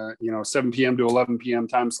 7 p.m. to 11 p.m.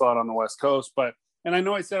 time slot on the West Coast. And I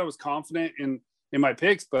know I said I was confident in my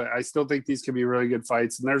picks, but I still think these could be really good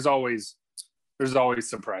fights. And there's always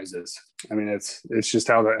surprises. I mean, it's just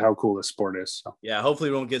how cool this sport is. So. Yeah, hopefully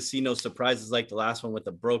we won't get see no surprises like the last one with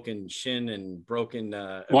the broken shin and broken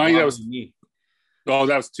that was knee. Oh,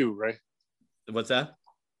 that was 2, right? What's that?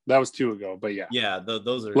 That was 2 ago, but yeah. Yeah,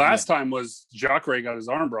 those are last time was Jacare got his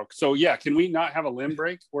arm broke. So yeah, can we not have a limb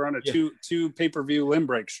break? We're on a two pay-per-view limb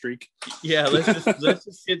break streak. Yeah, let's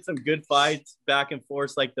just get some good fights back and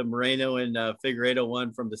forth like the Moreno and Figueiredo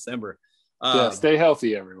one from December. Stay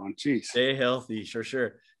healthy, everyone. Jeez. Stay healthy,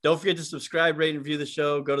 sure. Don't forget to subscribe, rate, and review the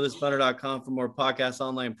show. Go to thisfunner.com for more podcast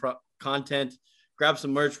online content. Grab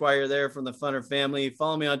some merch while you're there from the Funner family.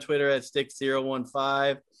 Follow me on Twitter at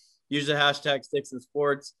Sticks015. Use the hashtag Sticks in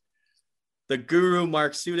Sports. The Guru,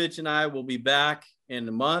 Mark Sudich, and I will be back in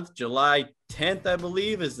a month. July 10th, I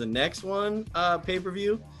believe, is the next one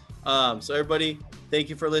pay-per-view. So everybody, thank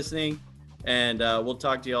you for listening, and we'll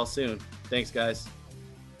talk to you all soon. Thanks, guys.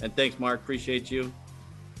 And thanks, Mark. Appreciate you.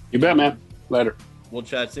 You bet, man. Later. We'll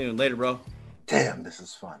chat soon. Later, bro. Damn, this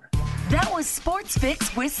is fun. That was Sports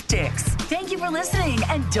Fix with Sticks. Thank you for listening,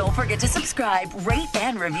 and don't forget to subscribe, rate,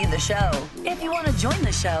 and review the show. If you want to join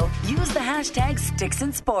the show, use the hashtag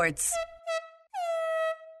SticksInSports.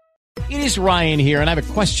 It is Ryan here, and I have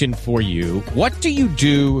a question for you. What do you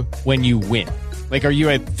do when you win? Like, are you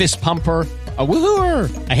a fist pumper, a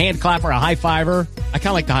woohooer, a hand clapper, a high fiver? I kind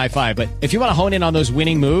of like the high five, but if you want to hone in on those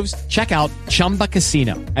winning moves, check out Chumba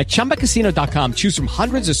Casino. At ChumbaCasino.com, choose from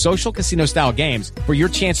hundreds of social casino-style games for your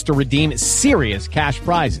chance to redeem serious cash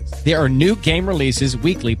prizes. There are new game releases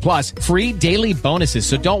weekly, plus free daily bonuses.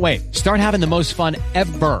 So don't wait. Start having the most fun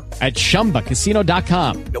ever at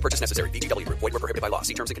ChumbaCasino.com. No purchase necessary. VGW Group. Void where prohibited by law.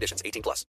 See terms and conditions. 18+.